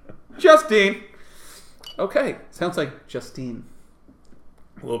 Justine. Okay, sounds like Justine.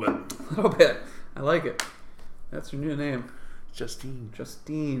 A little bit. A little bit. I like it. That's your new name.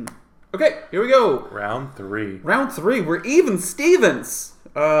 Justine. Okay, here we go. Round 3. We're even Stevens.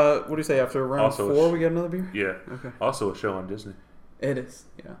 What do you say after round also 4? We get another beer. Yeah. Okay. Also a show on Disney. It is.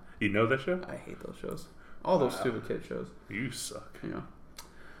 Yeah. You know that show? I hate those shows. All those stupid kid shows. You suck. Yeah.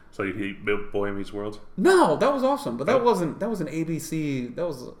 So you hate Boy Meets World? No, that was awesome, but that wasn't. That was an ABC. That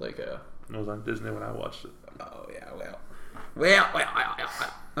was like a. It was on Disney when I watched it. Oh yeah, well. That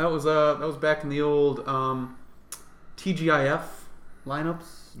was back in the old TGIF lineups.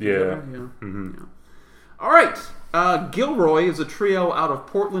 Yeah. Yeah. All right. Gilroy is a trio out of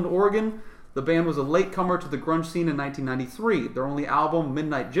Portland, Oregon. The band was a latecomer to the grunge scene in 1993. Their only album,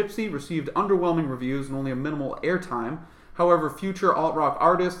 Midnight Gypsy, received underwhelming reviews and only a minimal airtime. However, future alt-rock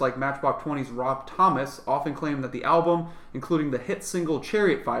artists like Matchbox 20's Rob Thomas often claim that the album, including the hit single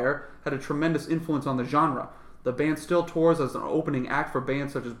Chariot Fire, had a tremendous influence on the genre. The band still tours as an opening act for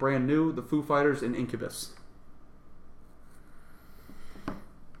bands such as Brand New, The Foo Fighters, and Incubus.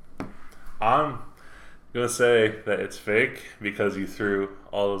 I'm going to say that it's fake because you threw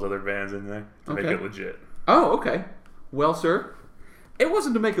all those other bands in there to make it legit. Oh, okay. Well, sir, it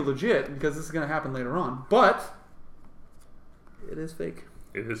wasn't to make it legit because this is going to happen later on, but it is fake.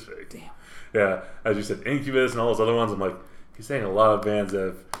 It is fake. Damn. Yeah, as you said, Incubus and all those other ones, I'm like, he's saying a lot of bands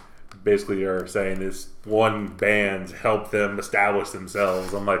that basically are saying this one band helped them establish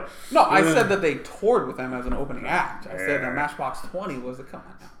themselves. I'm like... No, I said that they toured with them as an opening act. I said that Matchbox 20 was the... Come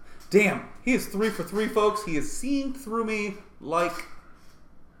on now. Damn, he is 3 for 3, folks. He is seeing through me like...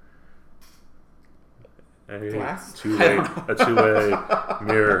 glass? A two-way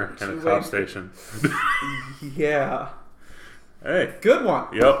mirror and a cop station. Yeah. Hey. Good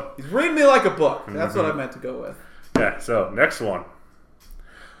one. Yep. He's reading me like a book. That's what I meant to go with. Yeah, so next one.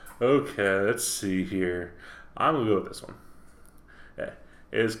 Okay, let's see here. I'm going to go with this one. Yeah.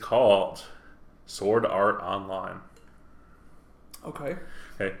 It is called Sword Art Online. Okay.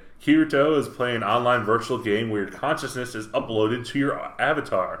 Okay. Kirito is playing an online virtual game where your consciousness is uploaded to your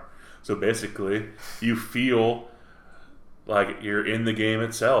avatar. So basically, you feel like you're in the game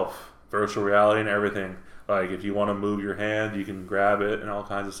itself. Virtual reality and everything. Like, if you want to move your hand, you can grab it and all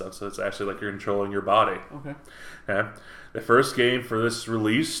kinds of stuff. So it's actually like you're controlling your body. Okay. The first game for this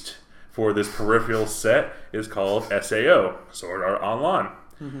released for this peripheral set is called SAO, Sword Art Online.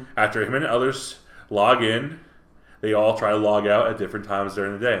 After him and others log in, they all try to log out at different times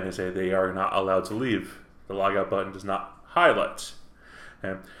during the day. And they say they are not allowed to leave. The logout button does not highlight.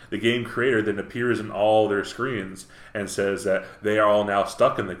 And the game creator then appears in all their screens and says that they are all now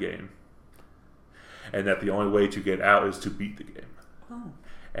stuck in the game. And that the only way to get out is to beat the game. Oh.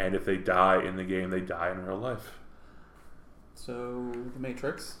 And if they die in the game, they die in real life. So, The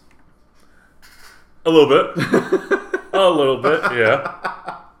Matrix? A little bit. A little bit,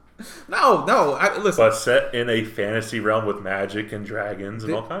 yeah. No, listen. But set in a fantasy realm with magic and dragons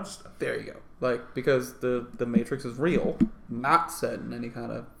and all kinds of stuff. There you go. Like, because the Matrix is real, not set in any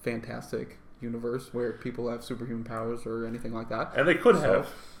kind of fantastic universe where people have superhuman powers or anything like that. And they could have.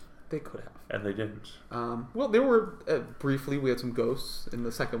 They could have. And they didn't. Well, there were, briefly, we had some ghosts in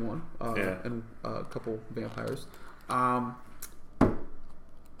the second one. Yeah. And a couple vampires.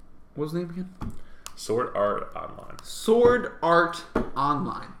 What was the name again? Sword Art Online. Sword Art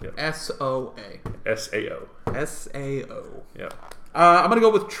Online. Yep. SOA. SAO. SAO. Yep. I'm going to go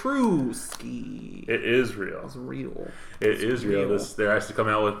with True Ski. It is real. It's real. It is real. They're actually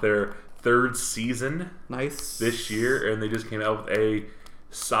coming out with their third season. Nice. This year, and they just came out with a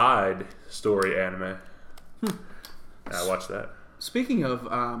side story anime. I watched that. Speaking of,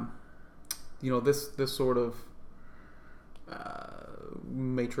 this sort of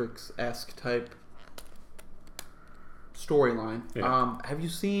Matrix-esque type storyline. Yeah. Have you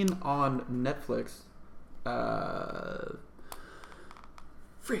seen on Netflix?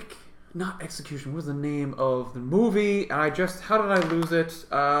 Not Execution. What's the name of the movie? How did I lose it?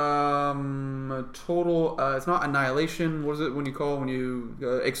 Total. It's not Annihilation. What is it when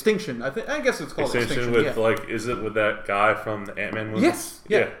you Extinction? I guess it's called Extinction. With is it with that guy from the Ant-Man movie? Yes.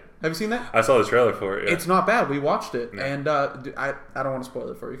 Yeah. Have you seen that? I saw the trailer for it. Yeah. It's not bad. We watched it, Yeah. and I don't want to spoil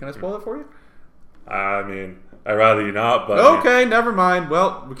it for you. Can I spoil it for you? I mean, I'd rather you not, but... Okay, never mind.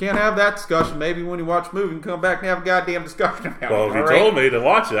 Well, we can't have that discussion. Maybe when you watch the movie, you can come back and have a goddamn discussion about it. Well, if you told me to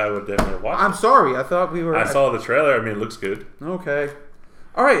watch it, I would definitely watch it. I'm sorry. I thought we were... I saw the trailer. I mean, it looks good. Okay.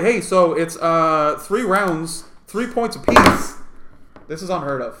 All right, hey, so it's 3 rounds, 3 points apiece. This is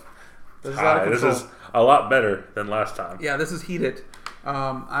unheard of. This is out of control. This is a lot better than last time. Yeah, this is heated.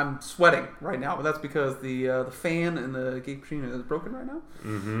 I'm sweating right now, but that's because the fan in the geek machine is broken right now.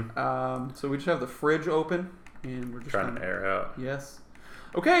 Mm-hmm. So we just have the fridge open, and we're just trying to air out. Yes.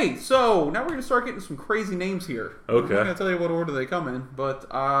 Okay, so now we're going to start getting some crazy names here. Okay. I'm not going to tell you what order they come in, but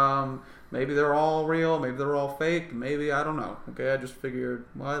maybe they're all real, maybe they're all fake, maybe, I don't know. Okay, I just figured,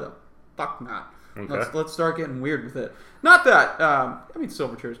 why the fuck not? Okay. Let's start getting weird with it. Not that,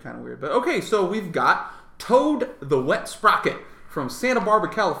 Silverchair is kind of weird, but okay, so we've got Toad the Wet Sprocket. From Santa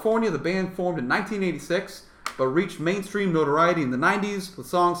Barbara, California, the band formed in 1986, but reached mainstream notoriety in the 90s with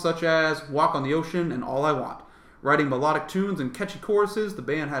songs such as Walk on the Ocean and All I Want. Writing melodic tunes and catchy choruses, the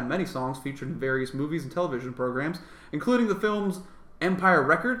band had many songs featured in various movies and television programs, including the films Empire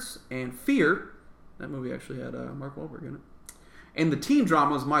Records and Fear. That movie actually had Mark Wahlberg in it. And the teen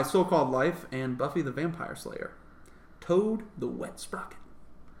dramas My So-Called Life and Buffy the Vampire Slayer. Toad the Wet Sprocket.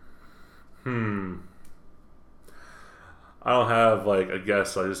 I don't have like a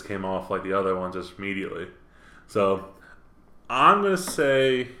guess. I just came off like the other ones just immediately. So I'm gonna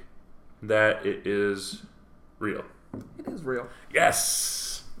say that it is real. It is real.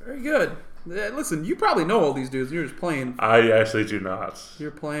 Yes. Very good. Listen, you probably know all these dudes. You're just playing. I actually do not. You're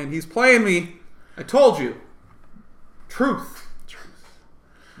playing. He's playing me. I told you. Truth.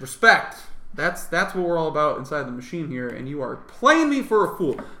 Respect. That's what we're all about inside the machine here, and you are playing me for a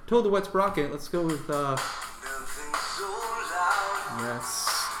fool. Toad the Wet Sprocket. Let's go with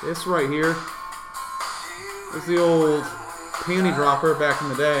yes, this right here. This is the old panty dropper back in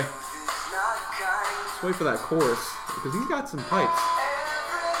the day. Let's wait for that chorus because he's got some pipes.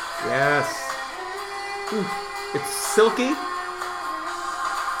 Yes. Ooh, it's silky.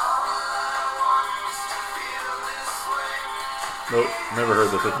 Nope, never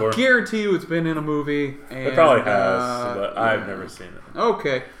heard this before. Guarantee you it's been in a movie. And, it probably has, but I've never seen it.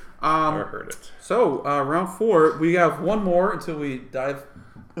 Okay. Never heard it. So, round 4, we have one more until we dive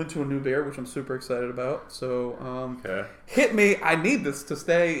into a new beer, which I'm super excited about. So, okay. Hit me. I need this to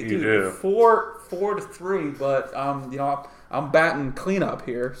stay. You do. 4 to 3, but I'm batting cleanup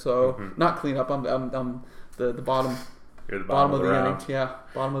here. So, not cleanup. I'm the bottom. You're the bottom of the inning. round. Yeah,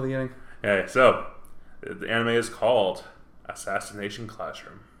 bottom of the inning. Okay, so the anime is called Assassination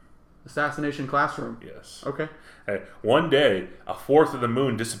Classroom. Assassination Classroom. Yes. Okay. Hey, one day, a fourth of the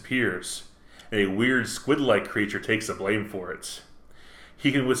moon disappears, and a weird squid-like creature takes the blame for it.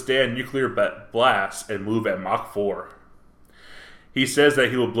 He can withstand nuclear blasts and move at Mach 4. He says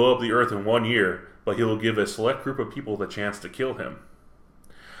that he will blow up the Earth in 1 year, but he will give a select group of people the chance to kill him.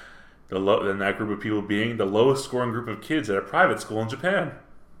 And that group of people being the lowest scoring group of kids at a private school in Japan.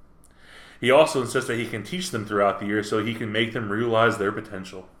 He also insists that he can teach them throughout the year so he can make them realize their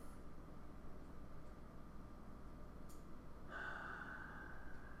potential.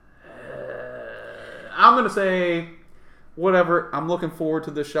 I'm going to say whatever. I'm looking forward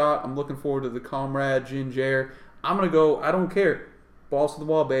to the shot. I'm looking forward to the comrade, ginger. I'm going to go, I don't care. Balls to the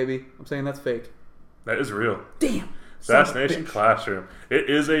wall, baby. I'm saying that's fake. That is real. Damn. Assassination Classroom. It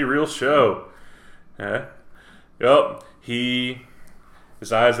is a real show. Yeah. Yup. He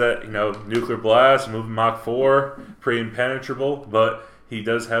decides that, nuclear blast, moving Mach 4, pretty impenetrable, but he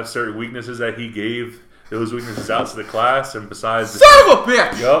does have certain weaknesses that he gave those weaknesses out to the class, and besides son of a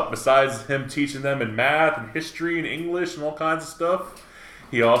bitch! Yup, besides him teaching them in math and history and English and all kinds of stuff,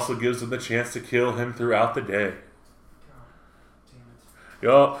 he also gives them the chance to kill him throughout the day.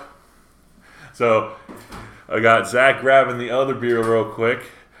 Yup. So, I got Zach grabbing the other beer real quick.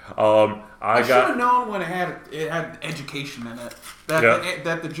 I should have known when it had education in it.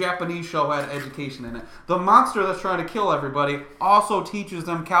 That the Japanese show had education in it. The monster that's trying to kill everybody also teaches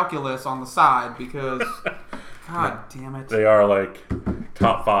them calculus on the side because, God damn it. They are like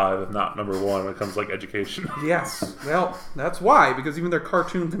top 5, if not number 1 when it comes to like education. Yes. Well, that's why, because even their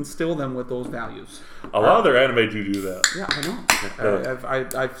cartoons instill them with those values. A lot of their anime do that. Yeah, I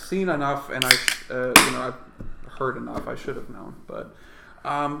know. I've seen enough, and I've heard enough. I should have known, but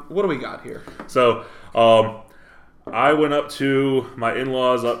what do we got here? So, I went up to my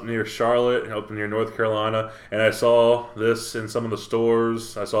in-laws up near Charlotte, up near North Carolina, and I saw this in some of the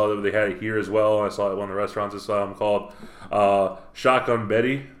stores. I saw that they had it here as well. I saw it at one of the restaurants. I saw them called Shotgun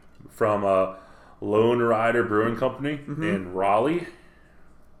Betty from Lone Rider Brewing Company in Raleigh.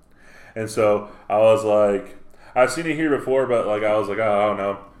 And so I was like, I've seen it here before, but like I was like, oh, I don't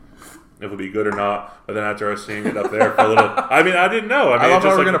know if it'll be good or not. But then after I was seeing it up there for a little, I didn't know. I love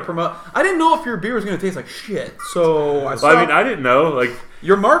how we're going to promote. I didn't know if your beer was going to taste like shit. So I didn't know. Like,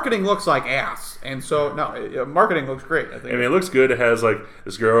 your marketing looks like ass, and so no, marketing looks great. I think. It looks good. It has like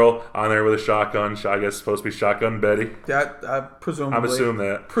this girl on there with a shotgun. I guess it's supposed to be Shotgun Betty. That presumably. I'm assuming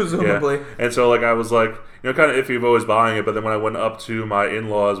that. Presumably. Yeah. And so like I was like, kind of iffy of always buying it. But then when I went up to my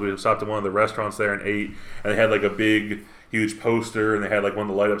in-laws, we stopped at one of the restaurants there and ate, and they had like a big, huge poster, and they had like one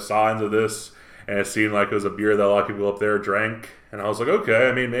of the light up signs of this, and it seemed like it was a beer that a lot of people up there drank. And I was like,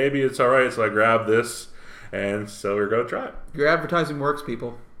 okay, maybe it's all right. So I grabbed this. And so we're going to try it. Your advertising works,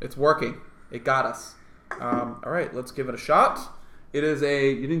 people. It's working. It got us. All right, let's give it a shot. It is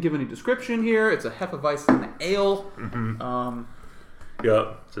you didn't give any description here. It's a Hefeweizen ale.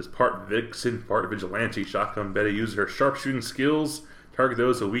 Yeah, it says part vixen, part vigilante. Shotgun Betty uses her sharpshooting skills. Target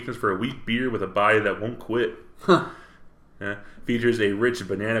those with weakness for a weak beer with a body that won't quit. Huh. Yeah. Features a rich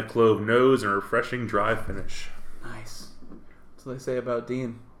banana clove nose and a refreshing dry finish. That's what they say about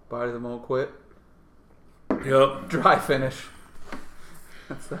Dean. Body that won't quit. Yep. Dry finish.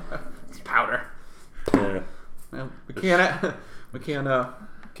 That's powder. Yeah. Well, we can't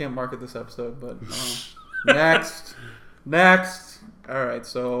market this episode, but next. All right,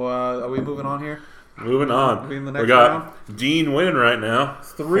 so are we moving on here? Moving on. We in the next we got round? Dean winning right now.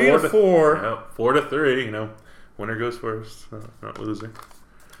 3-4. Yep, 4-3. You know, winner goes first. Not losing.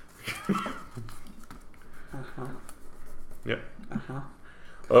 Yep.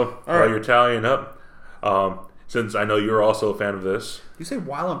 Oh, All right. while you're tallying up, since I know you're also a fan of this, You say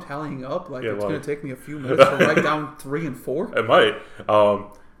while I'm tallying up, like Yeah, it's well- going to take me a few minutes to write down 3 and 4? it might.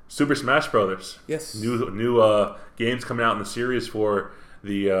 Super Smash Brothers. Yes. New games coming out in the series for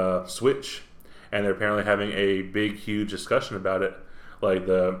the Switch, and they're apparently having a big, huge discussion about it. Like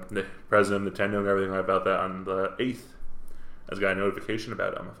the president of Nintendo and everything about that on the 8th. I just got a notification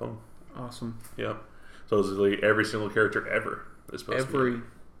about it on my phone. Awesome. Yeah. So it's like every single character ever is supposed to be.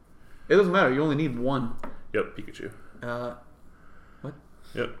 It doesn't matter. You only need one. Yep, Pikachu. What?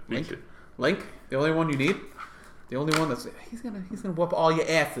 Yep, Link? Pikachu. Link? The only one you need? The only one that's he's gonna whoop all your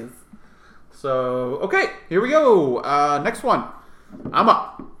asses. So okay, here we go. Next one. I'm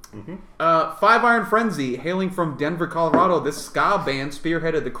up. Five Iron Frenzy, hailing from Denver, Colorado, this ska band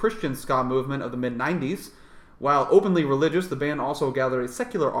spearheaded the Christian ska movement of the mid-90s. While openly religious, the band also gathered a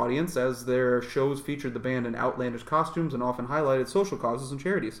secular audience as their shows featured the band in outlandish costumes and often highlighted social causes and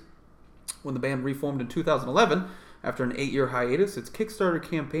charities. When the band reformed in 2011, after an 8-year hiatus, its Kickstarter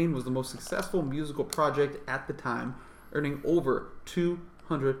campaign was the most successful musical project at the time, earning over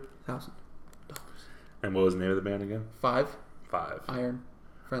 $200,000. And what was the name of the band again? 5 Iron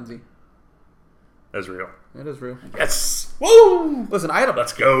Frenzy. That's real. It is real. Yes! Woo! Listen,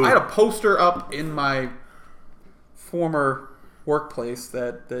 Let's go. I had a poster up in my former workplace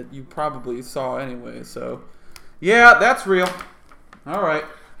that you probably saw anyway. So, yeah, that's real. All right.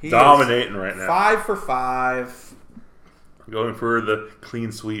 He Dominating right now. 5 for 5. Going for the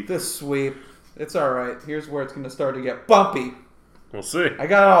clean sweep. The sweep. It's all right. Here's where it's going to start to get bumpy. We'll see. I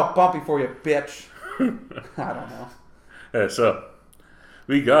got it all bumpy for you, bitch. I don't know. Yeah, so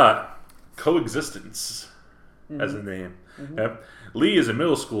we got Coexistence as a name. Yep. Lee is a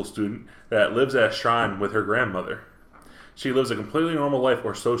middle school student that lives at a shrine with her grandmother. She lives a completely normal life,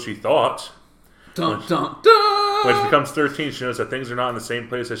 or so she thought. Dun, dun, dun! When she becomes 13, she knows that things are not in the same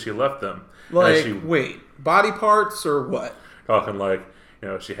place as she left them. Like, she, wait, body parts or what? talking like, you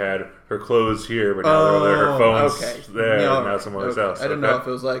know, she had her clothes here, but now they're there, her phone's there, No, and now somewhere else. I didn't know if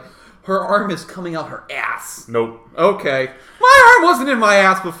it was like, her arm is coming out her ass. Nope. Okay. My arm wasn't in my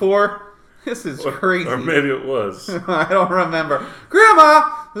ass before. This is crazy. Or maybe it was. I don't remember.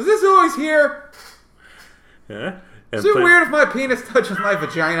 Grandma, was this always here? Yeah. Is it weird if my penis touches my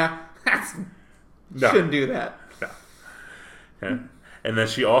vagina? No. Shouldn't do that. No. Yeah. And then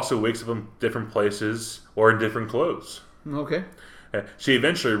she also wakes up in different places or in different clothes. Okay. Yeah. She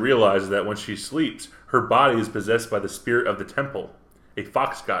eventually realizes that when she sleeps, her body is possessed by the spirit of the temple, a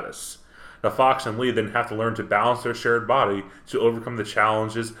fox goddess. The fox and Lee then have to learn to balance their shared body to overcome the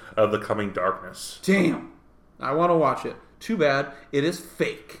challenges of the coming darkness. Damn. I want to watch it. Too bad. It is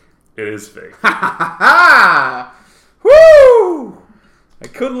fake. It is fake. Ha ha ha! Woo! I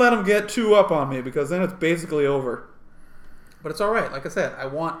couldn't let him get too up on me because then it's basically over. But it's all right. Like I said, I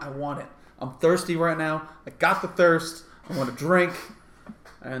want it. I'm thirsty right now. I got the thirst. I want to drink.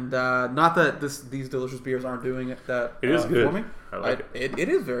 And not that these delicious beers aren't doing it. That It is good. for me. I like it. It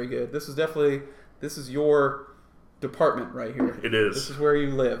is very good. This is your department right here. It is. This is where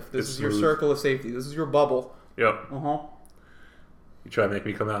you live. This is your smooth. circle of safety. This is your bubble. Yep. Uh-huh. You try to make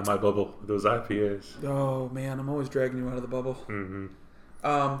me come out of my bubble with those IPAs. Oh, man. I'm always dragging you out of the bubble. Mm-hmm.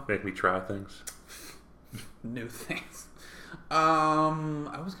 Make me try things. New things.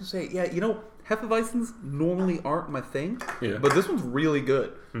 I was gonna say, yeah, Hefeweizens normally aren't my thing, Yeah. but this one's really good.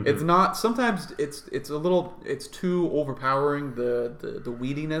 Mm-hmm. It's not. Sometimes it's too overpowering the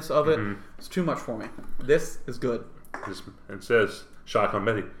weediness of it. Mm-hmm. It's too much for me. This is good. It says, Shotgun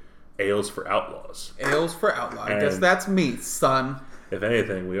Betty, ales for outlaws. Ales for outlaw. I And- guess that's me, son. If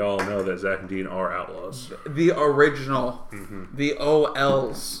anything, we all know that Zack and Dean are outlaws. The original. Mm-hmm. The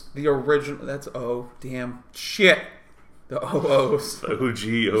OLs. The original. That's damn shit. The OOs. The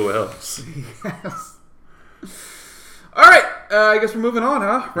OGOLs. Yes. All right, I guess we're moving on,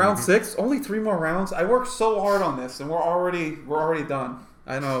 huh? Round 6. Only 3 more rounds. I worked so hard on this, and we're already done.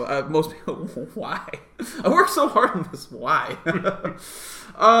 I know most people. Why? I worked so hard on this. Why?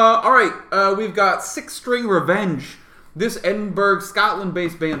 All right, we've got Six String Revenge. This Edinburgh,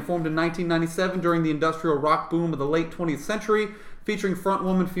 Scotland-based band formed in 1997 during the industrial rock boom of the late 20th century. Featuring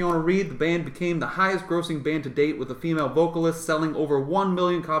frontwoman Fiona Reed, the band became the highest-grossing band to date with a female vocalist, selling over 1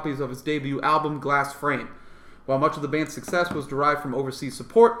 million copies of its debut album, Glass Frame. While much of the band's success was derived from overseas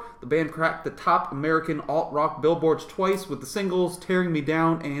support, the band cracked the top American alt-rock billboards twice with the singles Tearing Me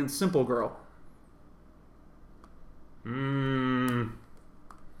Down and Simple Girl. I'm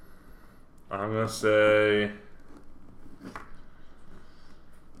going to say...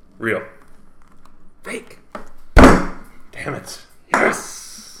 real. Fake. Damn it.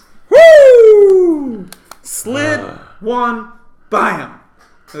 Yes! Woo! Slid one, bam.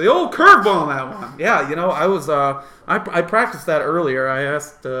 The old curveball on that one. Yeah, you know, I was, I practiced that earlier. I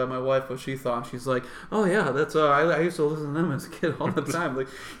asked my wife what she thought. She's like, oh yeah, that's, I used to listen to them as a kid all the time. Like,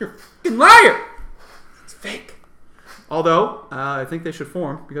 you're a fucking liar! It's fake. Although, I think they should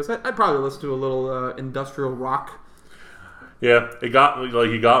form, because I'd probably listen to a little industrial rock. Yeah, it got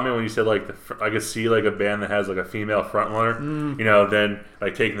like you got me when you said like I could see like a band that has like a female frontrunner, you know, then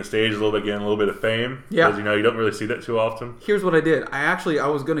like taking the stage a little bit, getting a little bit of fame. Yeah, because you know you don't really see that too often. Here's what I did. I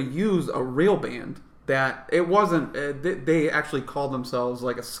was going to use a real band that it wasn't. They actually called themselves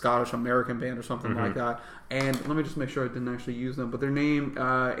like a Scottish American band or something like that. And let me just make sure I didn't actually use them. But their name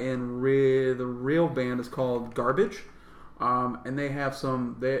the real band is called Garbage. And they have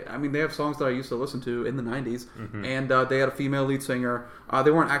they have songs that I used to listen to in the 90s, and they had a female lead singer.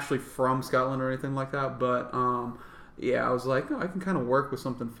 They weren't actually from Scotland or anything like that, but yeah, I was like, I can kind of work with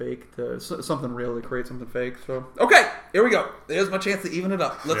something fake something real to create something fake. So, okay, here we go. There's my chance to even it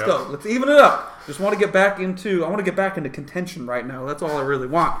up. Let's go. Let's even it up. Just want to get back into contention right now. That's all I really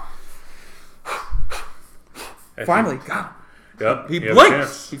want. Finally, got him. Yep. He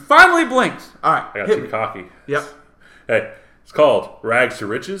blinks. He finally blinks. All right. I got too cocky. Yep. Hey, it's called Rags to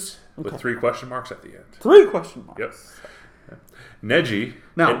Riches with 3 question marks at the end. 3 question marks. Yep. Neji.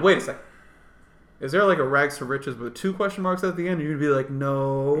 Now, wait a second. Is there like a Rags to Riches with 2 question marks at the end? You're going to be like,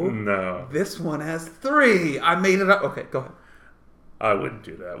 no. No. This one has 3. I made it up. Okay, go ahead. I wouldn't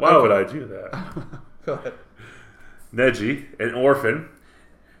do that. Why would I do that? Go ahead. Neji, an orphan,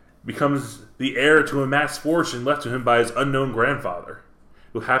 becomes the heir to a mass fortune left to him by his unknown grandfather,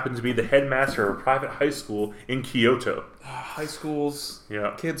 who happened to be the headmaster of a private high school in Kyoto. High schools,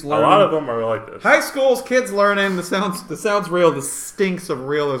 yeah, kids learning. A lot of them are like this. High schools, kids learning. The sounds real. The stinks of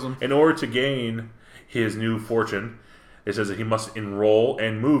realism. In order to gain his new fortune, it says that he must enroll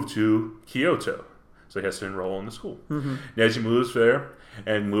and move to Kyoto. So he has to enroll in the school. Neji moves there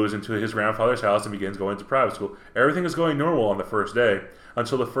and moves into his grandfather's house and begins going to private school. Everything is going normal on the first day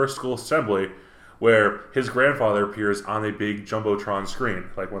until the first school assembly, where his grandfather appears on a big Jumbotron screen,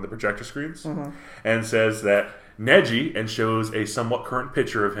 like one of the projector screens, and says that Neji, and shows a somewhat current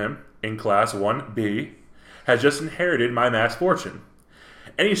picture of him in class 1B, has just inherited my mass fortune.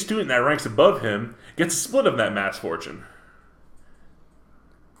 Any student that ranks above him gets a split of that mass fortune.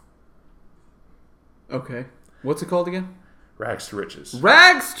 Okay. What's it called again? Rags to Riches.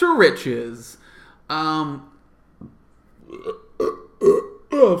 Rags to Riches. Oh,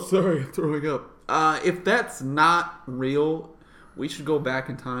 sorry, I'm throwing up. If that's not real, we should go back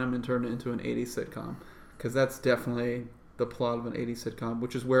in time and turn it into an 80s sitcom. Because that's definitely the plot of an 80s sitcom,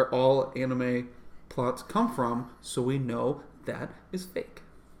 which is where all anime plots come from, so we know that is fake.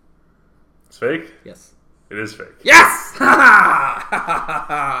 It's fake? Yes. It is fake. Yes!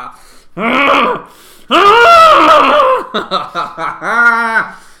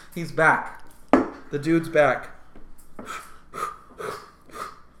 He's back. The dude's back.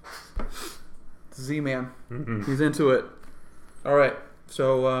 Z-Man. He's into it. All right.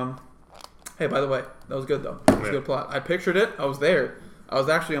 So, hey, by the way, that was good, though. That was a good plot. I pictured it. I was there.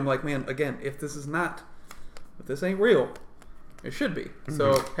 I'm like, man, again, if this ain't real, it should be.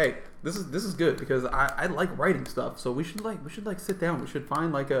 So, hey, this is good because I like writing stuff. So we should sit down. We should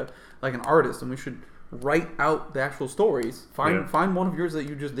find like an artist, and we should write out the actual stories. Find one of yours that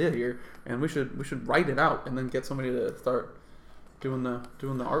you just did here, and we should write it out, and then get somebody to start doing the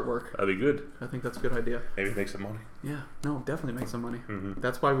artwork. That'd be good. I think that's a good idea. Maybe make some money. Yeah, no, definitely make some money.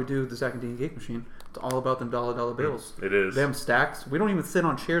 That's why we do the Zack and Dean Geek Machine. It's all about them dollar bills. It is. Them stacks. We don't even sit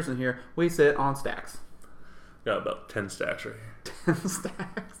on chairs in here. We sit on stacks. Got about 10 stacks right here. 10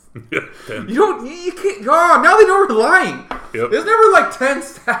 stacks. Yeah, 10. You can't. Oh, now they know we're lying. Yep. There's never like 10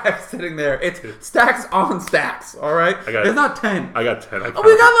 stacks sitting there. It's stacks on stacks. All right. It's not 10. I got 10. We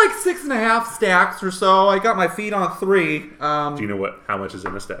got like 6.5 stacks or so. I got my feet on 3. Do you know how much is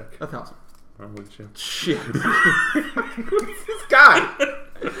in a stack? 1,000. Oh, look at you. Shit. Who's this guy?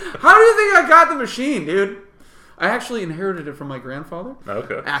 How do you think I got the machine, dude? I actually inherited it from my grandfather.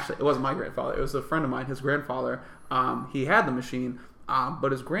 Okay. Actually, it wasn't my grandfather. It was a friend of mine. His grandfather. He had the machine,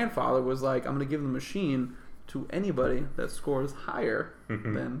 but his grandfather was like, "I'm going to give the machine to anybody that scores higher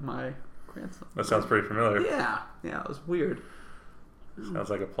than my grandson. That sounds pretty familiar. Yeah, it was weird. Sounds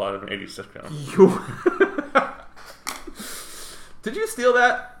like a plot of an 80s sitcom. Did you steal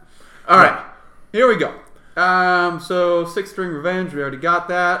that? All right, here we go. So Six String Revenge, we already got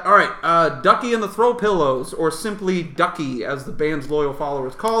that. All right, Ducky and the Throw Pillows, or simply Ducky, as the band's loyal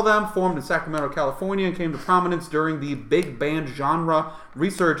followers call them, formed in Sacramento, California, and came to prominence during the big band genre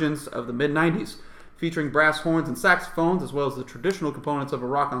resurgence of the mid-90s. Featuring brass horns and saxophones, as well as the traditional components of a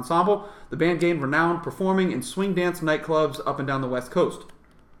rock ensemble, the band gained renown performing in swing dance nightclubs up and down the West Coast.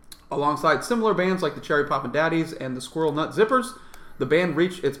 Alongside similar bands like the Cherry Poppin' Daddies and the Squirrel Nut Zippers, the band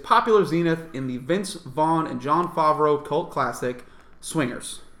reached its popular zenith in the Vince Vaughn and Jon Favreau cult classic,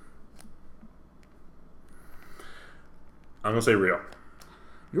 Swingers. I'm going to say real.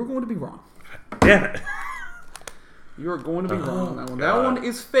 You're going to be wrong. Damn it. You're going to be wrong on that one. That one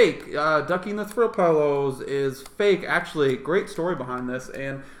is fake. Ducky and the Throw Pillows is fake. Actually, great story behind this,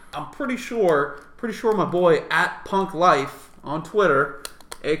 and I'm pretty sure my boy at Punk Life on Twitter,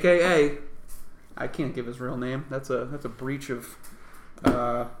 aka, I can't give his real name. That's a breach of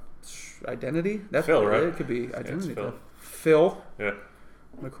identity. That's Phil, right? It could be identity. Yeah, Phil. Yeah.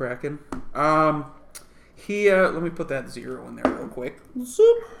 McCracken. He let me put that 0 in there real quick.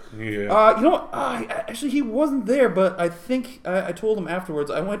 Zoop. Yeah. You know what? Actually, he wasn't there, but I think I told him afterwards.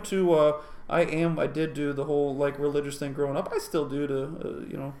 I went to I did do the whole like religious thing growing up. I still do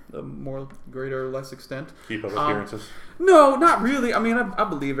to a more greater or less extent. Keep up appearances. No, not really. I mean, I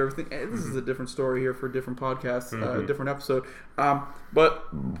believe everything. This is a different story here for a different podcast, a different episode. But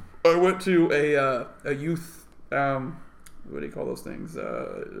I went to a youth. What do you call those things?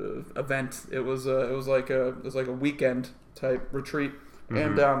 Event. It was like a weekend type retreat,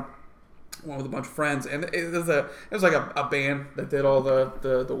 and went with a bunch of friends, and it was like a band that did all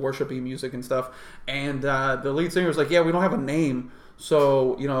the worshipy music and stuff. And the lead singer was like, "Yeah, we don't have a name,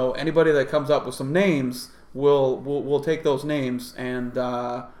 so anybody that comes up with some names, we'll take those names, and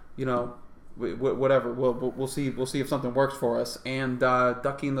whatever. We'll see if something works for us." And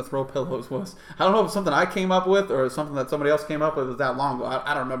Ducky and the Throw Pillows was, I don't know if it's something I came up with or something that somebody else came up with. It was that long ago.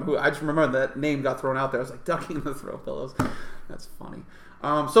 I don't remember who. I just remember that name got thrown out there. I was like, Ducky and the Throw Pillows. That's funny.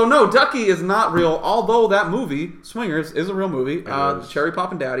 So no, Ducky is not real. Although that movie Swingers is a real movie. The Cherry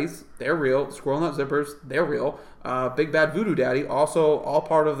Poppin' Daddies, they're real. Squirrel Nut Zippers, they're real. Big Bad Voodoo Daddy, also all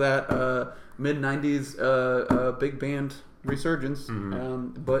part of that mid '90s big band resurgence.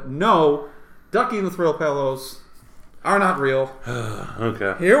 But no. Ducky and the Thrill Pillows are not real.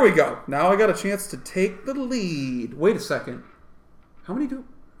 Okay. Here we go. Now I got a chance to take the lead. Wait a second. How many do...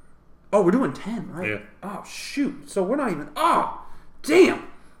 Oh, we're doing 10, right? Yeah. Oh, shoot. So we're not even... Oh, damn.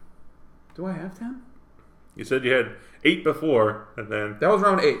 Do I have 10? You said you had 8 before, and then... That was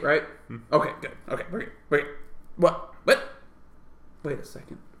round 8, right? Okay, good. Okay, wait. What? Wait a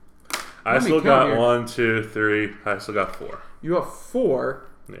second. I still got 1, 2, 3. I still got 4. You have 4...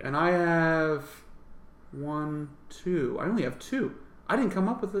 Yeah. And I have 1, 2. I only have 2. I didn't come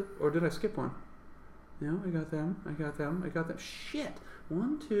up with it, or did I skip one? No, I got them. Shit.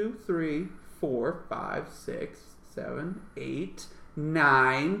 1, 2, 3, 4, 5, 6, 7, 8,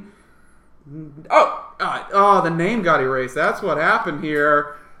 9. Oh, the name got erased. That's what happened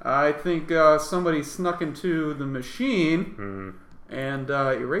here. I think somebody snuck into the machine and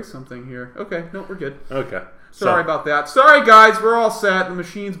erased something here. Okay, no, we're good. Okay. Sorry about that. Sorry, guys. We're all set. The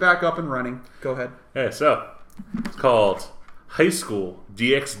machine's back up and running. Go ahead. Hey, so it's called High School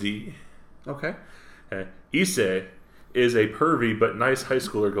DxD. Okay. Issei is a pervy but nice high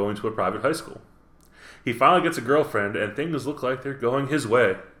schooler going to a private high school. He finally gets a girlfriend, and things look like they're going his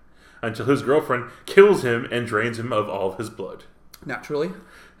way until his girlfriend kills him and drains him of all of his blood. Naturally.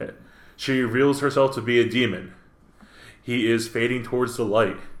 She reveals herself to be a demon. He is fading towards the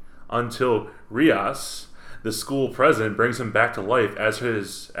light until Rias, the school president, brings him back to life as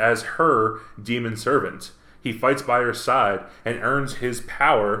her demon servant. He fights by her side and earns his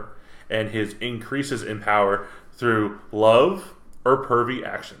power and his increases in power through love or pervy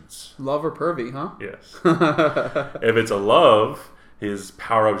actions. Love or pervy, huh? Yes. If it's a love, his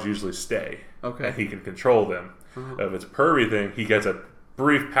power-ups usually stay. Okay. And he can control them. If it's a pervy thing, he gets a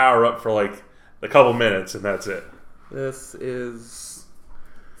brief power-up for like a couple minutes, and that's it. This is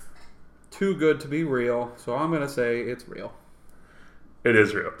too good to be real, so I'm going to say it's real. It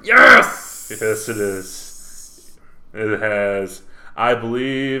is real. Yes! Yes, it is. It has, I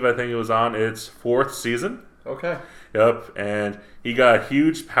think it was on its 4th season. Okay. Yep, and he got a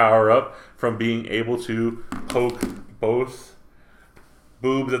huge power-up from being able to poke both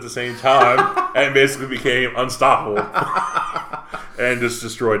boobs at the same time and basically became unstoppable and just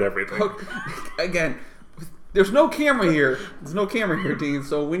destroyed everything. Again, There's no camera here. There's no camera here, Dean.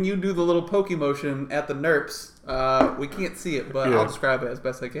 So when you do the little pokey motion at the nerps, we can't see it, but I'll describe it as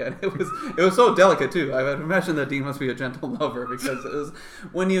best I can. It was so delicate too. I would imagine that Dean must be a gentle lover because it was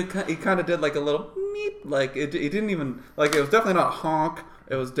when he kind of did like a little meep, like it didn't even like it was definitely not a honk.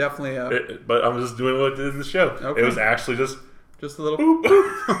 It was definitely but I'm just doing what it did in the show. Okay. It was actually just a little.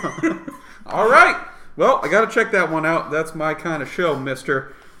 Boop. All right. Well, I got to check that one out. That's my kind of show,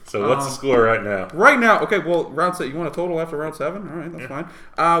 Mister. So what's the score right now? Right now, okay. Well, round 7. You want a total after round 7? All right, that's fine.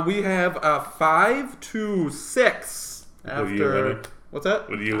 We have 5-6 after. What's that?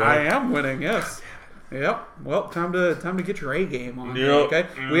 With you winning? I am winning. Yes. Yep. Well, time to get your A game on. Yep. Okay.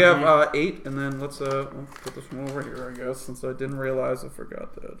 We have 8, and then let's we'll put this one over here. I guess since I didn't realize I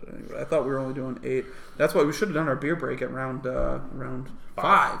forgot that. Anyway, I thought we were only doing 8. That's why we should have done our beer break at round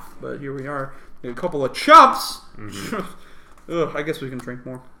 5. But here we are. A couple of chumps. Ugh, I guess we can drink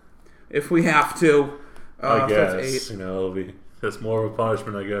more if we have to. I guess that's more of a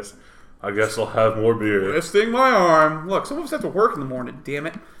punishment. I guess I'll have more beer. Twisting my arm. Look, some of us have to work in the morning. Damn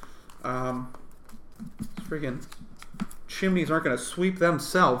it. Freaking chimneys aren't going to sweep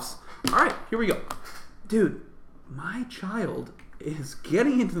themselves. All right, here we go, dude. My child is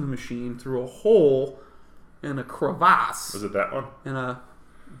getting into the machine through a hole in a crevasse. Was it that one? In a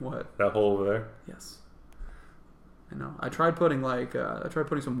what? That hole over there. Yes. I know. I tried putting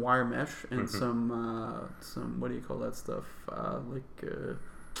some wire mesh and some what do you call that stuff? Like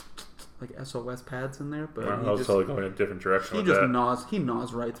SOS pads in there, but I was totally going in a different direction. He just gnaws. He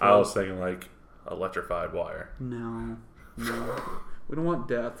gnaws right through. I was thinking like electrified wire. No. We don't want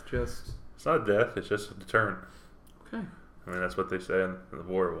death. Just it's not death. It's just a deterrent. Okay. I mean that's what they say in the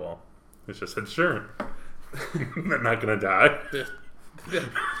border wall. It's just a deterrent. They're not gonna die.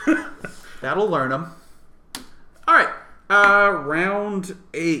 That'll learn them. All right, round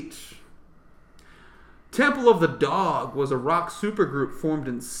 8. Temple of the Dog was a rock supergroup formed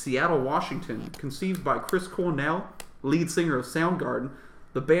in Seattle, Washington, conceived by Chris Cornell, lead singer of Soundgarden.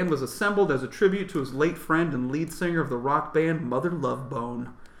 The band was assembled as a tribute to his late friend and lead singer of the rock band Mother Love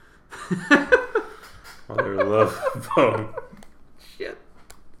Bone. Mother Love Bone. Shit.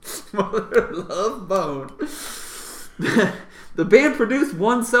 Mother Love Bone. The band produced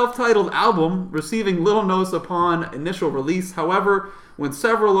one self-titled album, receiving little notice upon initial release. However, when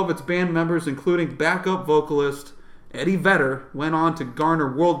several of its band members, including backup vocalist Eddie Vedder, went on to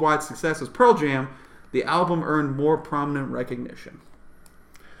garner worldwide success as Pearl Jam, the album earned more prominent recognition.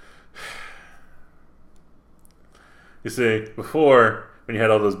 You see, before, when you had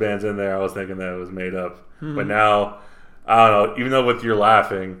all those bands in there, I was thinking that it was made up. Mm-hmm. But now, I don't know, even though with you're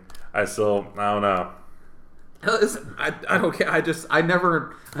laughing, I don't know. Listen, I don't care. I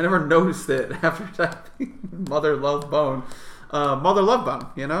never noticed it after typing Mother Love Bone. Mother Love Bone,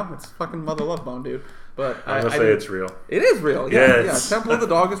 it's fucking Mother Love Bone, dude. But I'm gonna say it's real. It is real, yeah. Temple of the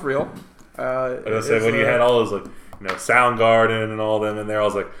Dog is real. I'm gonna say when you had all those Soundgarden and all them in there, I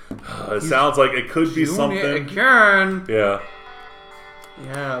was like, it sounds like it could be something. Again. Yeah.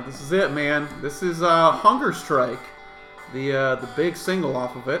 Yeah, this is it, man. This is Hunger Strike, the big single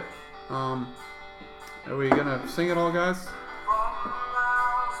off of it. Are we gonna sing it all, guys?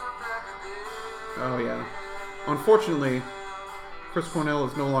 Oh yeah. Unfortunately, Chris Cornell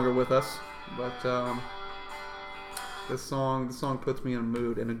is no longer with us, but this song puts me in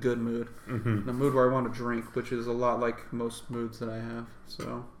a good mood, in a mood where I want to drink, which is a lot like most moods that I have.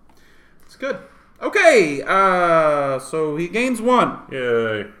 So it's good. Okay, so he gains 1.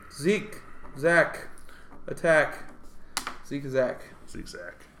 Yay. Zack, attack. Zack.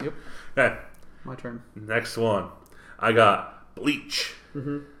 Yep. Okay. My turn. Next one. I got Bleach.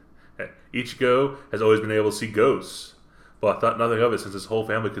 Ichigo has always been able to see ghosts, but I thought nothing of it since his whole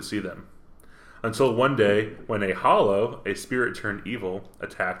family could see them. Until one day, when a hollow, a spirit turned evil,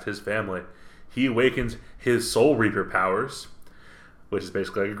 attacked his family. He awakens his Soul Reaper powers, which is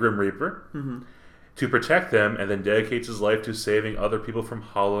basically like a Grim Reaper, to protect them, and then dedicates his life to saving other people from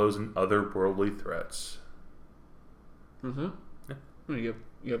hollows and other worldly threats. Yeah. You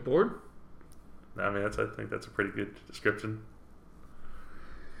get bored? I mean, I think that's a pretty good description.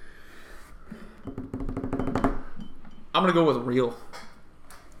 I'm gonna go with real.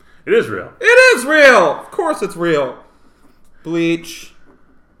 It is real. It is real. Of course, it's real. Bleach.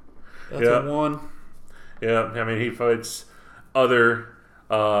 That's a 1. Yeah, I mean, he fights other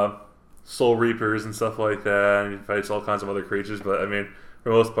Soul Reapers and stuff like that, and he fights all kinds of other creatures. But I mean, for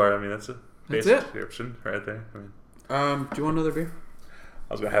the most part, that's a basic description right there. Do you want another beer?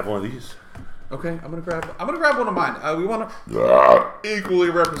 I was gonna have one of these. Okay, I'm gonna grab one of mine. We want to equally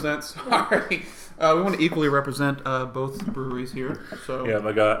represent. Sorry, we want to equally represent both breweries here. So yeah,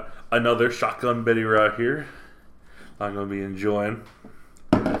 I got another Shotgun Betty right here. I'm going to be enjoying.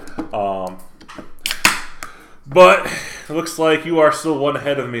 But it looks like you are still one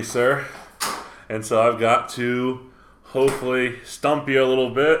ahead of me, sir. And so I've got to hopefully stump you a little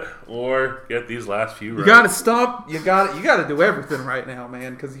bit or get these last few right. You got to stump. You got to do everything right now,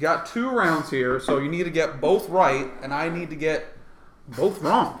 man, because you got 2 rounds here, so you need to get both right, and I need to get both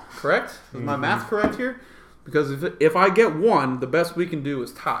wrong. Correct? Is my math correct here? Because if I get 1, the best we can do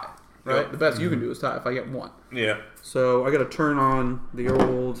is tie. Right? Yep. The best you can do is tie if I get 1. Yeah. So I got to turn on the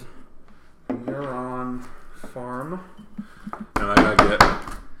old Neuron farm. And I got to get,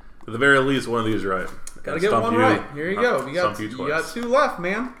 at the very least, one of these right. Got to get 1 right. Here you go. You got 2 left,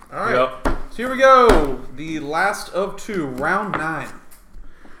 man. All right. Yep. So here we go. The last of 2, round 9.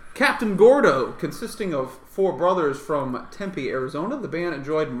 Captain Gordo, consisting of 4 brothers from Tempe, Arizona, the band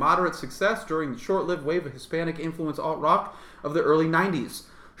enjoyed moderate success during the short-lived wave of Hispanic-influenced alt-rock of the early 90s.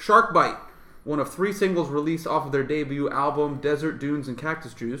 Sharkbite, one of 3 singles released off of their debut album, Desert Dunes and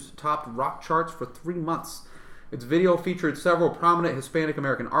Cactus Juice, topped rock charts for 3 months. Its video featured several prominent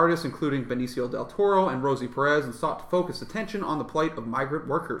Hispanic-American artists, including Benicio del Toro and Rosie Perez, and sought to focus attention on the plight of migrant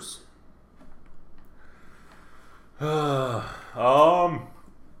workers. I'm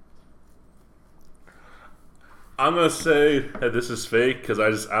gonna say that this is fake because I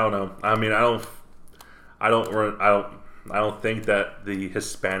don't know. I mean, I don't think that the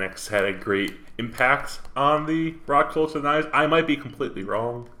Hispanics had a great impact on the rock culture of the 90s. I might be completely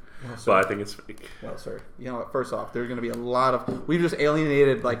wrong, but I think it's fake. Well, sir, you know what? First off, there's going to be a lot of... We've just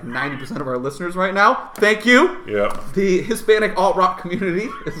alienated like 90% of our listeners right now. Thank you. Yeah. The Hispanic alt-rock community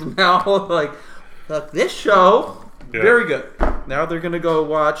is now like, this show, very good. Now they're going to go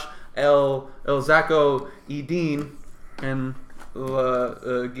watch El Zack and Dean and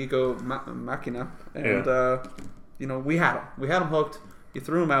Gigo Machina. And, you know, we had them. We had them hooked. You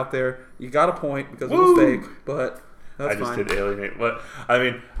threw them out there. You got a point because it was fake, but that's fine. I just did alienate. But, I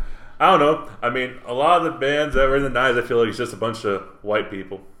mean, I don't know. I mean, a lot of the bands that were in the 90s, I feel like it's just a bunch of white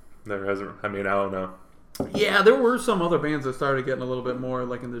people. There hasn't, I mean, I don't know. Yeah, there were some other bands that started getting a little bit more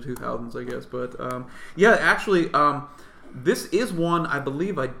like in the 2000s, I guess. But, yeah, actually, this is one I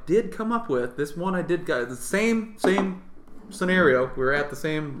believe I did come up with. This one I did get the same scenario. We were at the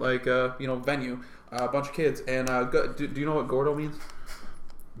same venue, a bunch of kids. And do you know what Gordo means?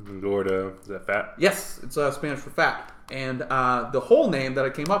 Gordo, is that fat? Yes, it's Spanish for fat. And the whole name that I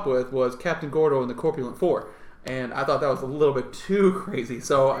came up with was Captain Gordo and the Corpulent Four. And I thought that was a little bit too crazy,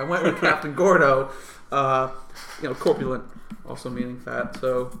 so I went with Captain Gordo. Corpulent also meaning fat.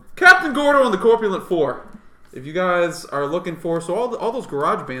 So Captain Gordo and the Corpulent Four. If you guys are looking for, so all those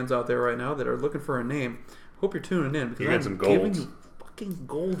garage bands out there right now that are looking for a name, hope you're tuning in because I'm giving you fucking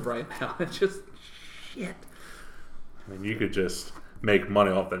gold right now. It's just shit. I mean, you could just make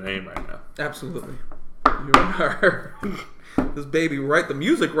money off the name right now. Absolutely. You are. This baby, the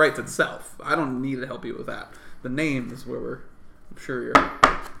music writes itself. I don't need to help you with that. The name is where I'm sure you're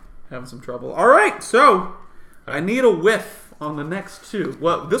having some trouble. All right, so I need a whiff on the next 2.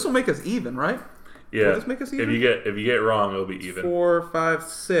 Well, this will make us even, right? Yeah. Will this make us even? If you get it wrong, it'll be even. 4, 5,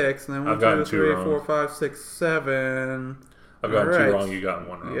 6, and then 1, 2, 3, 4, 5, 6, 7. I've gotten 2 wrong. You got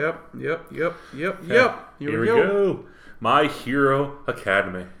 1 wrong. Yep. Here we go. My Hero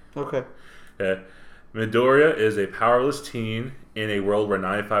Academy. Okay. Midoriya is a powerless teen in a world where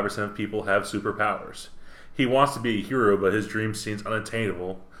 95% of people have superpowers. He wants to be a hero, but his dream seems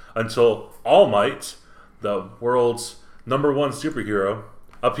unattainable until All Might, the world's #1 superhero,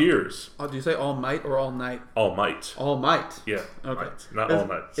 appears. Do you say All Might or All Night? All Might. All Might. Yeah. Okay. Might. Not All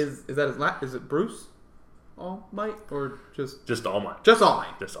Might. Is that his last? Is it Bruce? All Might or just All Might? Just All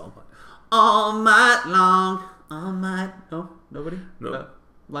Might. Just All Might. All night long. All night. No, nobody. No.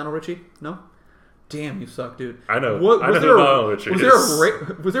 Lionel Richie. No. Damn, you suck, dude. I know. Was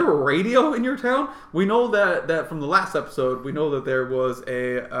there a radio in your town? We know that from the last episode. We know that there was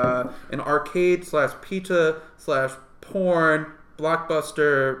an arcade / pizza / porn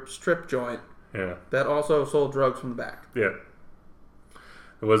blockbuster strip joint. Yeah. That also sold drugs from the back. Yeah.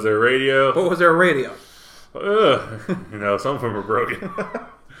 Was there a radio? But was there a radio? Some of them were broken.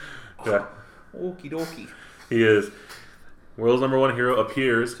 Yeah. Okie dokie. He is. World's #1 hero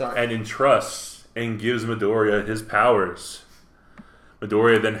appears and entrusts and gives Midoriya his powers.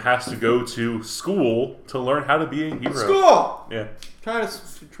 Midoriya then has to go to school to learn how to be a hero. School! Yeah. Trying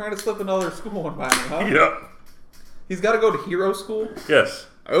to slip another school in by me, huh? Yep. He's got to go to hero school? Yes.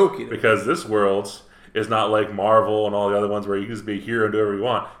 Okay. Because this world is not like Marvel and all the other ones where you can just be a hero and do whatever you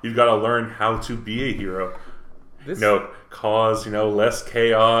want. You've got to learn how to be a hero. Cause, less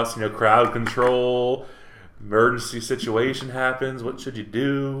chaos, crowd control, emergency situation happens. What should you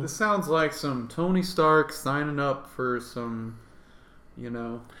do? This sounds like some Tony Stark signing up for some,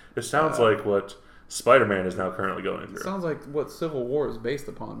 It sounds like what Spider-Man is now currently going through. It sounds like what Civil War is based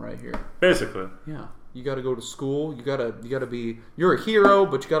upon right here. Basically. Yeah. You got to go to school. You got to be. You're a hero,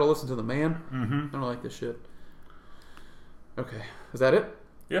 but you got to listen to the man. Mm-hmm. I don't like this shit. Okay, is that it?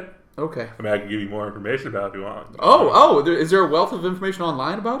 Yeah. Okay. I mean, I can give you more information about it if you want. Is there a wealth of information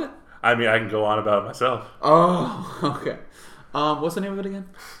online about it? I mean, I can go on about it myself. Oh, okay. What's the name of it again?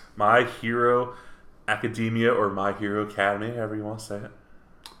 My Hero Academia or My Hero Academy, however you want to say it.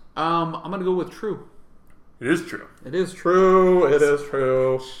 I'm gonna go with true. It is true. It is true. It is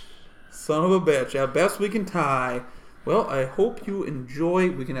true. Son of a bitch. At best we can tie. Well, I hope you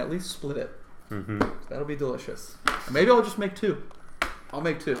enjoy. We can at least split it. Mm-hmm. That'll be delicious. Maybe I'll just make two. I'll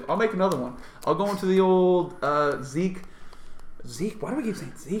make two. I'll make another one. I'll go into the old Zeke. Zeke? Why do we keep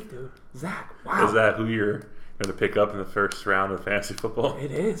saying Zeke, dude? Zach. Wow. Is that who you're going to pick up in the first round of fantasy football?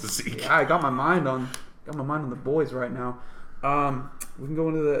 It is. Zeke. Yeah, I got my mind on the boys right now. We can go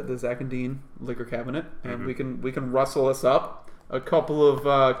into the Zack and Dean liquor cabinet, and we can rustle us up a couple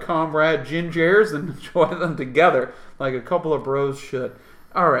of comrade gingers and enjoy them together like a couple of bros should.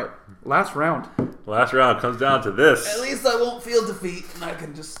 All right, last round. Last round comes down to this. At least I won't feel defeat, and I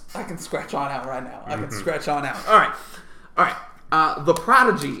can scratch on out right now. I can scratch on out. All right. The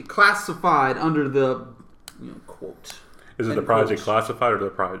Prodigy classified under the quote. Is it the Prodigy classified or the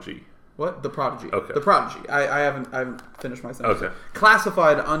Prodigy? What? The Prodigy. Okay. The Prodigy. I haven't finished my sentence. Okay.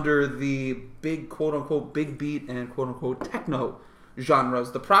 Classified under the big quote-unquote big beat and quote-unquote techno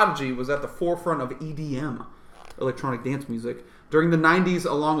genres. The Prodigy was at the forefront of EDM, electronic dance music, during the 90s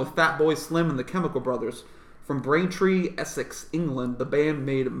along with Fatboy Slim and the Chemical Brothers. From Braintree, Essex, England, the band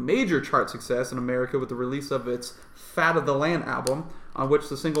made major chart success in America with the release of its Fat of the Land album, on which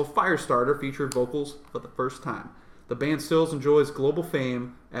the single Firestarter featured vocals for the first time. The band still enjoys global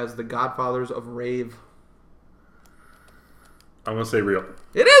fame as the godfathers of rave. I'm going to say real.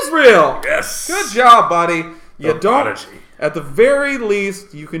 It is real! Yes! Good job, buddy. You don't. Prodigy. At the very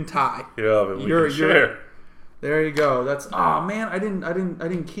least, you can tie. Yeah, but we can share. There you go. That's man, I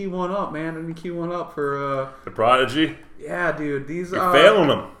didn't key one up, man. I didn't key one up for The Prodigy? Yeah, dude. These You're failing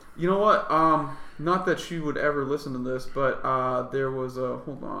them. You know what? Not that she would ever listen to this, but there was a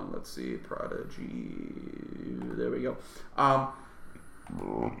hold on, let's see, Prodigy. There we go.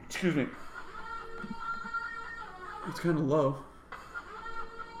 Excuse me. It's kind of low.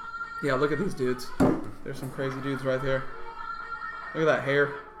 Yeah, look at these dudes. There's some crazy dudes right there. Look at that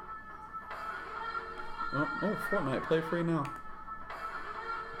hair. Oh, Fortnite, play free now.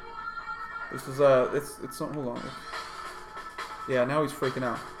 This is it's hold on. Yeah, now he's freaking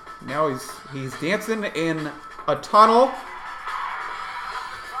out. Now he's dancing in a tunnel.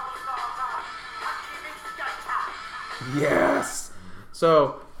 Yes.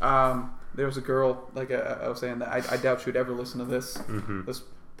 So there was a girl, like I was saying, that I doubt she would ever listen to this this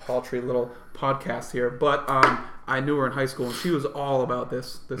paltry little podcast here, but I knew her in high school and she was all about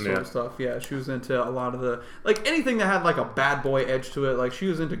this sort of stuff. Yeah, she was into a lot of the, like, anything that had like a bad boy edge to it. Like, she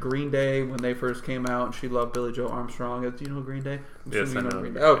was into Green Day when they first came out, and she loved Billy Joe Armstrong. Do you know Green Day? Yes, I know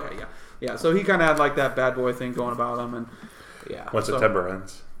Green Day. Okay, yeah. So he kind of had like that bad boy thing going about him, and yeah. When September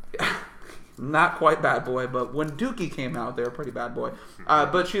ends. Not quite bad boy, but when Dookie came out, they were pretty bad boy.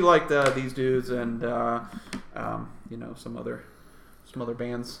 But she liked these dudes and some other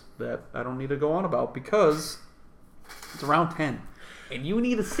bands that I don't need to go on about because it's around 10, and you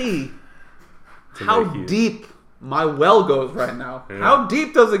need to see how deep my well goes right now. Yeah. How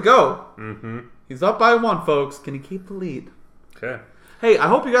deep does it go? He's up by 1, folks. Can he keep the lead? Okay. Hey, I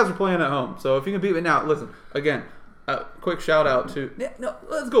hope you guys are playing at home. So if you can beat me now, listen again. Quick shout out to... No,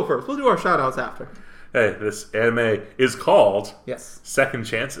 let's go first. We'll do our shout outs after. Hey, this anime is called... Yes. Second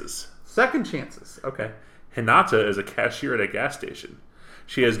Chances. Second Chances. Okay. Hinata is a cashier at a gas station.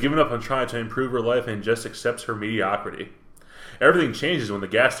 She has given up on trying to improve her life and just accepts her mediocrity. Everything changes when the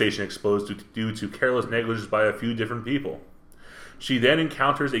gas station explodes due to careless negligence by a few different people. She then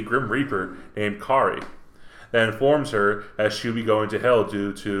encounters a Grim Reaper named Kari that informs her that she'll be going to hell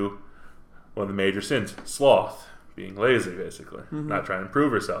due to one of the major sins, sloth. Being lazy, basically. Not trying to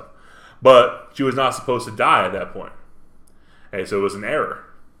improve herself. But she was not supposed to die at that point. And so it was an error.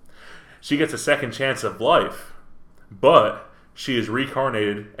 She gets a second chance of life, but she is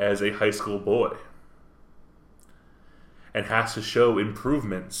reincarnated as a high school boy. And has to show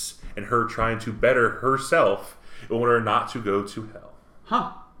improvements in her trying to better herself in order not to go to hell.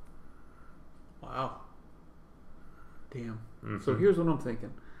 Huh. Wow. Damn. So here's what I'm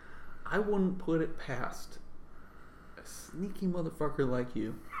thinking. I wouldn't put it past a sneaky motherfucker like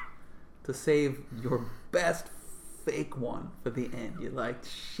you to save your best fake one for the end. You're like,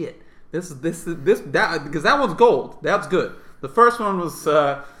 shit. This that because that one's gold. That's good. The first one was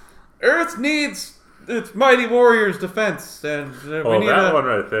Earth needs its mighty warriors defense, and we need that one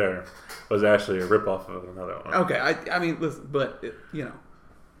right there was actually a ripoff of another one. Okay, I mean, listen, but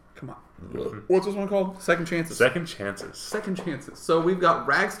come on. What's this one called? Second Chances. Second Chances. Second Chances. So we've got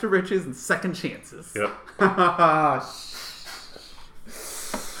Rags to Riches and Second Chances. Yep.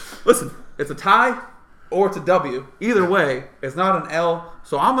 Listen, it's a tie or it's a W. Either way, it's not an L.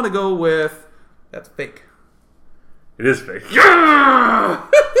 So I'm gonna go with that's fake. It is fake. Yeah!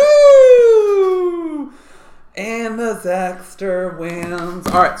 And the Zackster wins.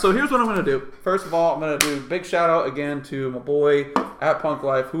 All right, so here's what I'm going to do. First of all, I'm going to do a big shout out again to my boy at Punk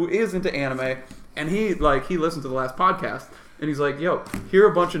Life who is into anime, and he listened to the last podcast, and he's like, "Yo, here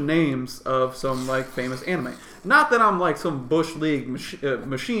are a bunch of names of some like famous anime." Not that I'm like some Bush League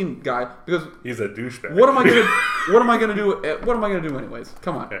machine guy, because he's a douchebag. What am I gonna do? What am I gonna do anyways?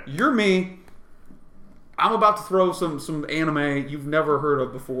 Come on, You're me. I'm about to throw some anime you've never heard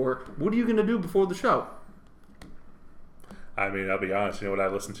of before. What are you gonna do before the show? I mean, I'll be honest. You know what I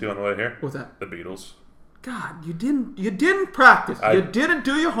listened to on the way here? What's that? The Beatles. God, you didn't practice. You didn't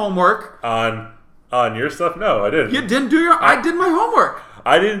do your homework. On your stuff? No, I didn't. You didn't do your. I did my homework.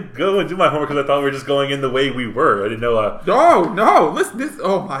 I didn't go and do my homework because I thought we were just going in the way we were. I didn't know. No. Listen, this.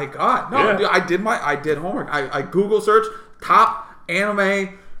 Oh my God. No, yeah. I did homework. I Google searched top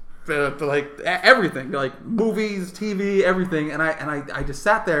anime, like everything, like movies, TV, everything, and I just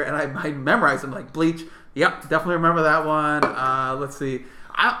sat there and I memorized them, like Bleach. Yep, definitely remember that one. Let's see.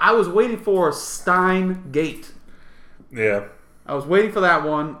 I was waiting for Stein Gate. Yeah. I was waiting for that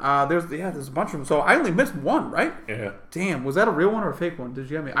one. There's a bunch of them. So I only missed one, right? Yeah. Damn, was that a real one or a fake one? Did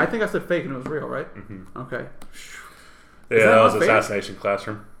you get me? I think I said fake and it was real, right? Mm-hmm. Okay. Yeah, that was Assassination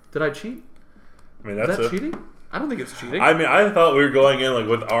Classroom. Did I cheat? I mean, that's cheating? I don't think it's cheating. I mean, I thought we were going in like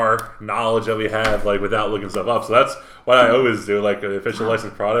with our knowledge that we have, like without looking stuff up. So that's what I always do, like the official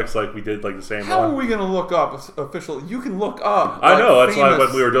licensed products, like we did like the same. How are we gonna look up official? You can look up. I know that's why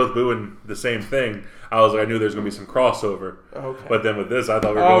when we were both doing the same thing, I was like, I knew there's gonna be some crossover. Okay. But then with this, I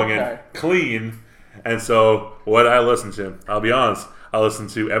thought we were going in clean, and so what I listened to, I'll be honest, I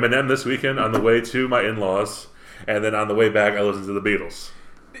listened to Eminem this weekend on the way to my in-laws, and then on the way back, I listened to the Beatles.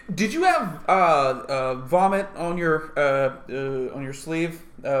 Did you have vomit on your sleeve?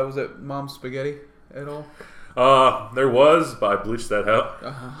 Was it Mom's spaghetti at all? There was, but I bleached that out.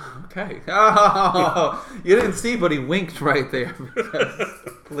 Okay. Oh, you didn't see, but he winked right there because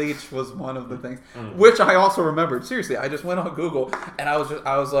bleach was one of the things, which I also remembered. Seriously, I just went on Google and I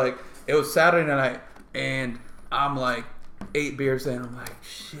was like, it was Saturday night, and I'm like 8 beers in. I'm like,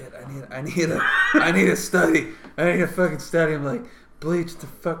 shit, I need to study. I need to fucking study. I'm like, bleach the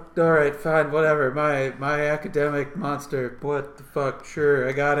fuck. All right, fine, whatever. My academic monster. What the fuck? Sure,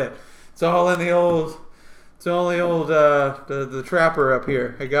 I got it. It's all in the old. It's only old the trapper up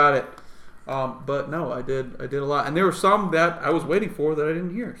here. I got it. But no, I did a lot, and there were some that I was waiting for that I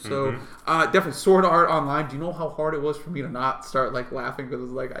didn't hear. So definitely Sword Art Online. Do you know how hard it was for me to not start like laughing because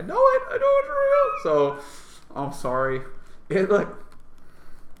it's like I know it's real. So I'm sorry. Look,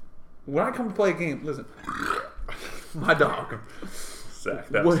 when I come to play a game, listen, my dog. Zach,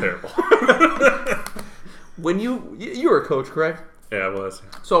 that was terrible. When you were a coach, correct? Yeah, I was.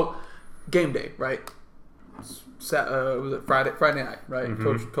 So game day, right? Was it Friday night, right?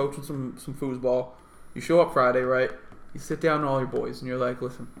 Mm-hmm. Coaching some foosball. You show up Friday, right? You sit down with all your boys, and you're like,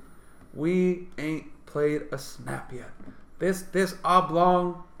 "Listen, we ain't played a snap yet. This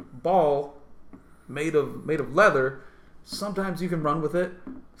oblong ball made of leather. Sometimes you can run with it.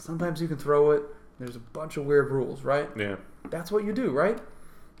 Sometimes you can throw it. There's a bunch of weird rules, right? Yeah. That's what you do, right?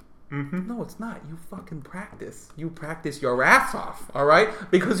 Mm-hmm. No, it's not. You fucking practice. You practice your ass off, all right?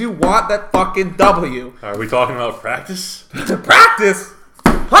 Because you want that fucking W. Are we talking about practice? Practice?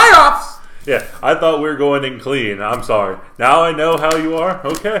 Playoffs? Yeah, I thought we were going in clean. I'm sorry. Now I know how you are.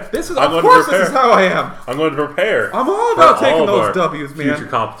 Okay. This is how I am. I'm going to prepare. I'm all about taking those W's, man. Future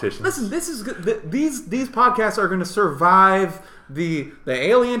competitions. Listen, this is good. These podcasts are going to survive the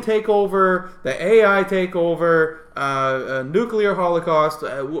alien takeover, the AI takeover, nuclear holocaust.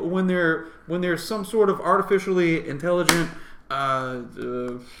 When there's some sort of artificially intelligent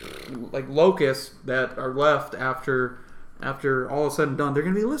like locusts that are left after all is said and done, they're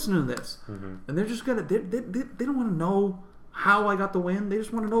going to be listening to this, and they're just gonna they don't want to know how I got the win. They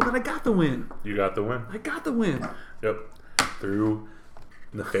just want to know that I got the win. You got the win. I got the win. Yep. Through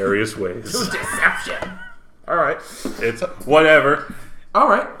nefarious ways. Through deception. All right. It's whatever. All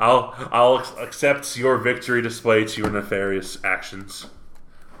right. I'll accept your victory despite your nefarious actions.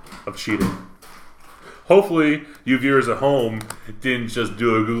 of cheating. Hopefully, you viewers at home didn't just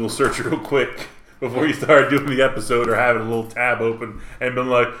do a Google search real quick before you started doing the episode or having a little tab open and been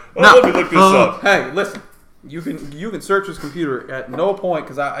like, let me look this up. Hey, listen. You can search his computer at no point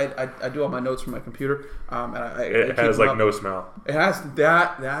because I do all my notes from my computer. And it has like no smell. It has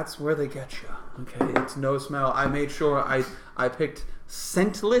that. That's where they get you. Okay, it's no smell. I made sure I picked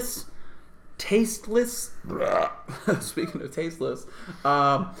scentless, tasteless. Speaking of tasteless,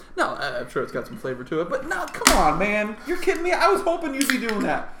 no, I'm sure it's got some flavor to it. But no, come on, man, you're kidding me. I was hoping you'd be doing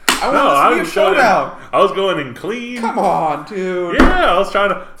that. I was showdown. I was going in clean. Come on, dude. Yeah, I was trying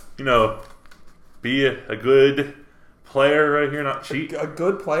to, be a good player right here, not cheat. A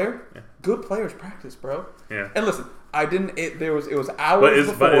good player? Yeah. Good players practice, bro. Yeah. And listen, it was hours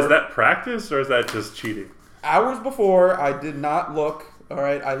before. But is that practice or is that just cheating? Hours before, I did not look. All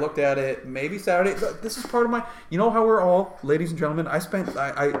right, I looked at it maybe Saturday. This is part of my. You know how we're all, ladies and gentlemen. I spent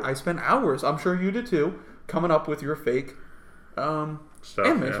hours. I'm sure you did too, coming up with your fake stuff,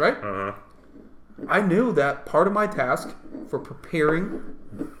 animes, right? Uh-huh. I knew that part of my task for preparing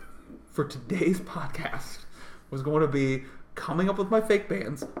for today's podcast was going to be coming up with my fake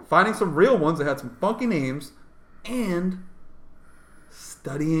bands, finding some real ones that had some funky names, and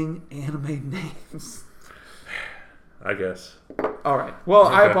studying anime names. I guess. All right. Well,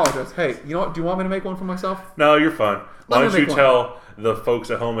 okay. I apologize. Hey, you know what? Do you want me to make one for myself? No, you're fine. Why don't you tell the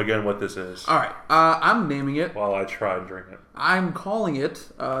folks at home again what this is? All right. I'm naming it. While I try and drink it. I'm calling it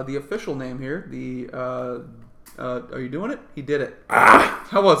the official name here. Are you doing it? He did it.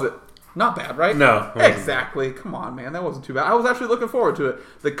 How was it? Not bad, right? No. Exactly. Come on, man. That wasn't too bad. I was actually looking forward to it.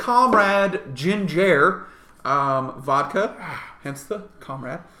 The Comrade Ginger vodka, hence the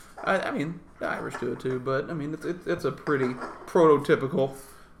Comrade. I mean, the Irish do it too, but I mean, it's a pretty prototypical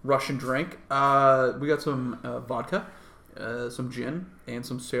Russian drink. We got some vodka, some gin, and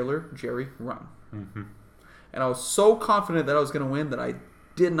some Sailor Jerry rum. Mm-hmm. And I was so confident that I was going to win that I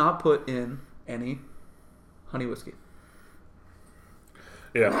did not put in any honey whiskey.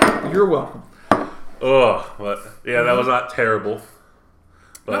 Yeah. You're welcome. Oh, but yeah, that was not terrible.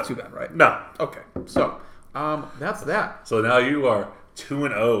 But not too bad, right? No. Okay. So, that's that. So now you are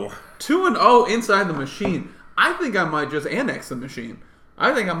 2-0. 2-0 inside the machine. I think I might just annex the machine.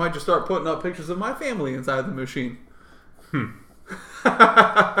 I think I might just start putting up pictures of my family inside the machine.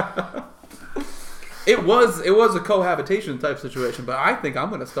 It was a cohabitation type situation, but I think I'm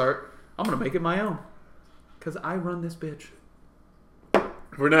going to make it my own. Because I run this bitch.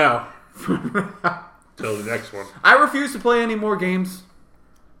 For now. Till the next one. I refuse to play any more games.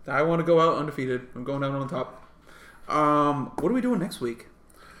 I want to go out undefeated. I'm going out on top. What are we doing next week?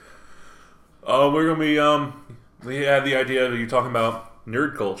 We're going to be, we had the idea of you talking about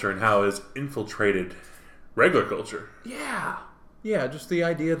nerd culture and how it's infiltrated regular culture. Yeah. Yeah, just the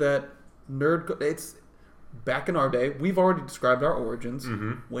idea that it's back in our day. We've already described our origins.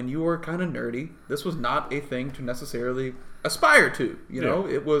 Mm-hmm. When you were kind of nerdy, this was not a thing to necessarily aspire to. You know,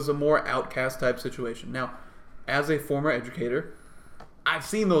 it was a more outcast type situation. Now, as a former educator, I've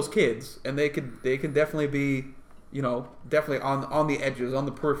seen those kids, and they can definitely be, definitely on the edges, on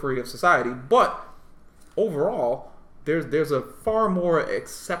the periphery of society. But overall, there's a far more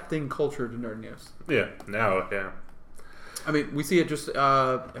accepting culture to nerdiness. Yeah. Now, yeah. I mean, we see it just.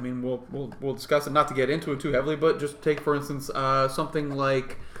 We'll discuss it, not to get into it too heavily, but just take for instance something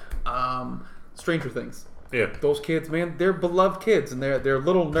like Stranger Things. Yeah, those kids, man, they're beloved kids, and they're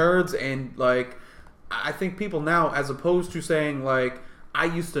little nerds, and like I think people now, as opposed to saying like I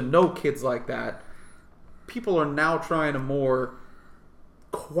used to know kids like that, people are now trying to more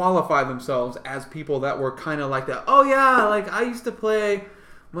qualify themselves as people that were kind of like that. Oh yeah, like I used to play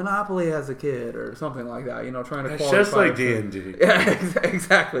Monopoly as a kid or something like that, trying to qualify. It's just like D&D. Yeah,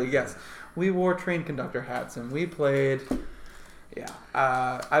 exactly, yes. We wore train conductor hats and we played,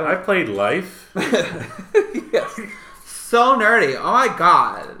 I played Life. Yes. So nerdy. Oh my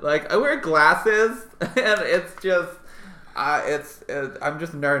god. Like, I wear glasses and it's just, I'm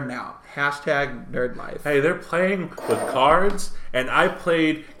just a nerd now. Hashtag nerd life. Hey, they're playing with cards, and I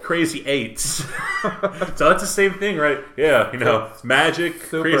played Crazy Eights. So that's the same thing, right? Yeah, Magic,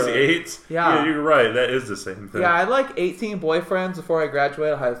 Super. Crazy Eights. Yeah, you're right. That is the same thing. Yeah, I had like 18 boyfriends before I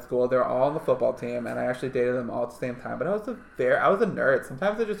graduated high school. They're all on the football team, and I actually dated them all at the same time. But I was a nerd.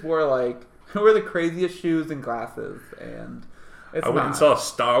 Sometimes I just wore the craziest shoes and glasses, and I went and saw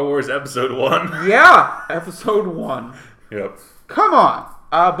Star Wars Episode 1. Yeah, Episode 1. Yep. Come on.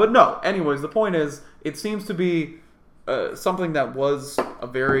 But no, anyways, the point is, it seems to be something that was a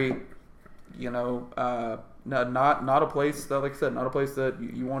very, not a place that, like I said, not a place that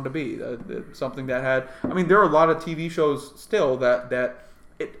you wanted to be. Something that had, there are a lot of TV shows still that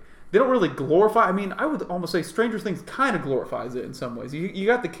they don't really glorify. I mean, I would almost say Stranger Things kind of glorifies it in some ways. You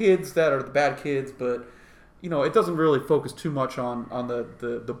got the kids that are the bad kids, but it doesn't really focus too much on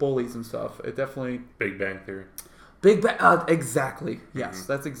the bullies and stuff. It definitely Big Bang Theory. Exactly. Yes,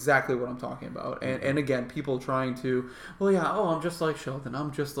 that's exactly what I'm talking about. And again, people trying to, I'm just like Sheldon.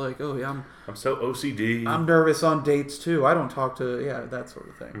 I'm just like, I'm so OCD. I'm nervous on dates too. I don't talk to, that sort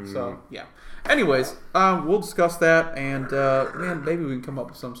of thing. So, yeah. Anyways, we'll discuss that, and man, maybe we can come up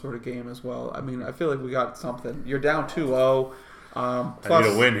with some sort of game as well. I mean, I feel like we got something. You're down 2-0. Plus, I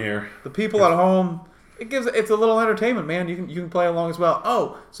need a win here. The people at home, it's a little entertainment, man. You can play along as well.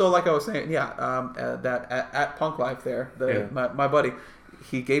 Oh, so like I was saying, that at Punk Life there, my buddy,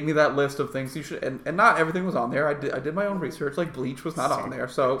 he gave me that list of things you should, and not everything was on there. I did my own research. Like Bleach was not on there,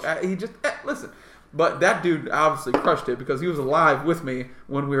 so he just listen. But that dude obviously crushed it because he was alive with me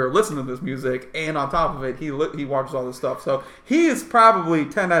when we were listening to this music, and on top of it, he watches all this stuff. So he is probably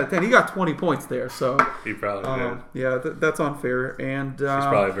 10 out of 10. He got 20 points there. So he probably did. Yeah, that's unfair. And he's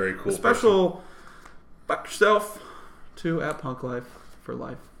probably a very cool. Special, back yourself to at Punk Life for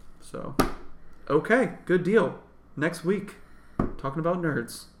life. So okay, good deal. Next week, talking about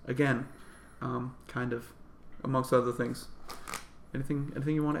nerds again, kind of amongst other things. Anything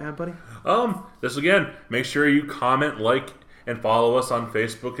you want to add, buddy? Just again, make sure you comment, like, and follow us on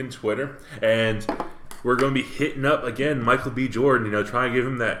Facebook and Twitter. And we're going to be hitting up, again, Michael B. Jordan, trying to give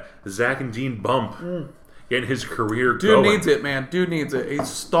him that Zack and Dean bump. Getting his career going. Dude needs it, man. Dude needs it. He's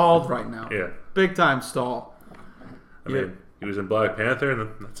stalled right now. Yeah. Big time stall. I mean, he was in Black Panther,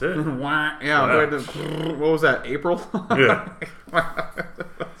 and that's it. Yeah. What was that, April? Yeah.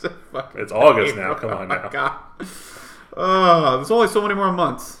 It's August now. Come on now. God. There's only so many more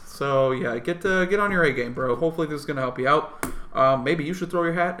months. So, yeah, get on your A game, bro. Hopefully this is going to help you out. Maybe you should throw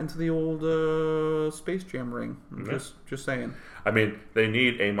your hat into the old Space Jam ring. Just saying. I mean, they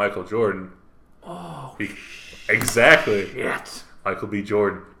need a Michael Jordan. Oh, exactly. Shit. Michael B.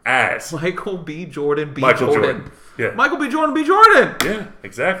 Jordan as Michael B. Jordan B. Michael Jordan. Yeah. Michael B. Jordan B. Jordan. Yeah,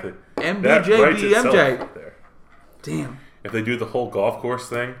 exactly. MBJ B. MJ. Right there. Damn. If they do the whole golf course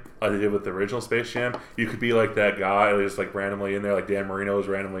thing, like they did with the original Space Jam, you could be like that guy just like randomly in there, like Dan Marino is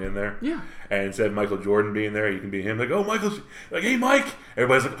randomly in there. Yeah. And instead of Michael Jordan being there, you can be him like, oh, Michael, like, hey, Mike.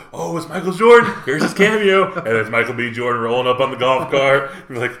 Everybody's like, oh, it's Michael Jordan. Here's his cameo. And it's Michael B. Jordan rolling up on the golf cart.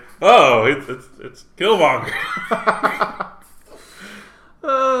 You're like, oh, it's Killmonger.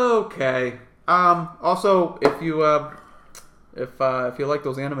 Okay. Also, if you like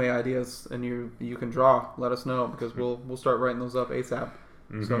those anime ideas and you can draw, let us know because we'll start writing those up ASAP.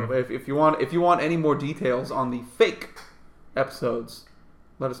 Mm-hmm. So if you want any more details on the fake episodes,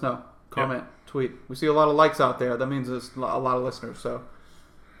 let us know. Comment, tweet. We see a lot of likes out there. That means there's a lot of listeners. So,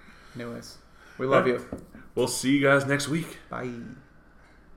 anyways, we love you. We'll see you guys next week. Bye.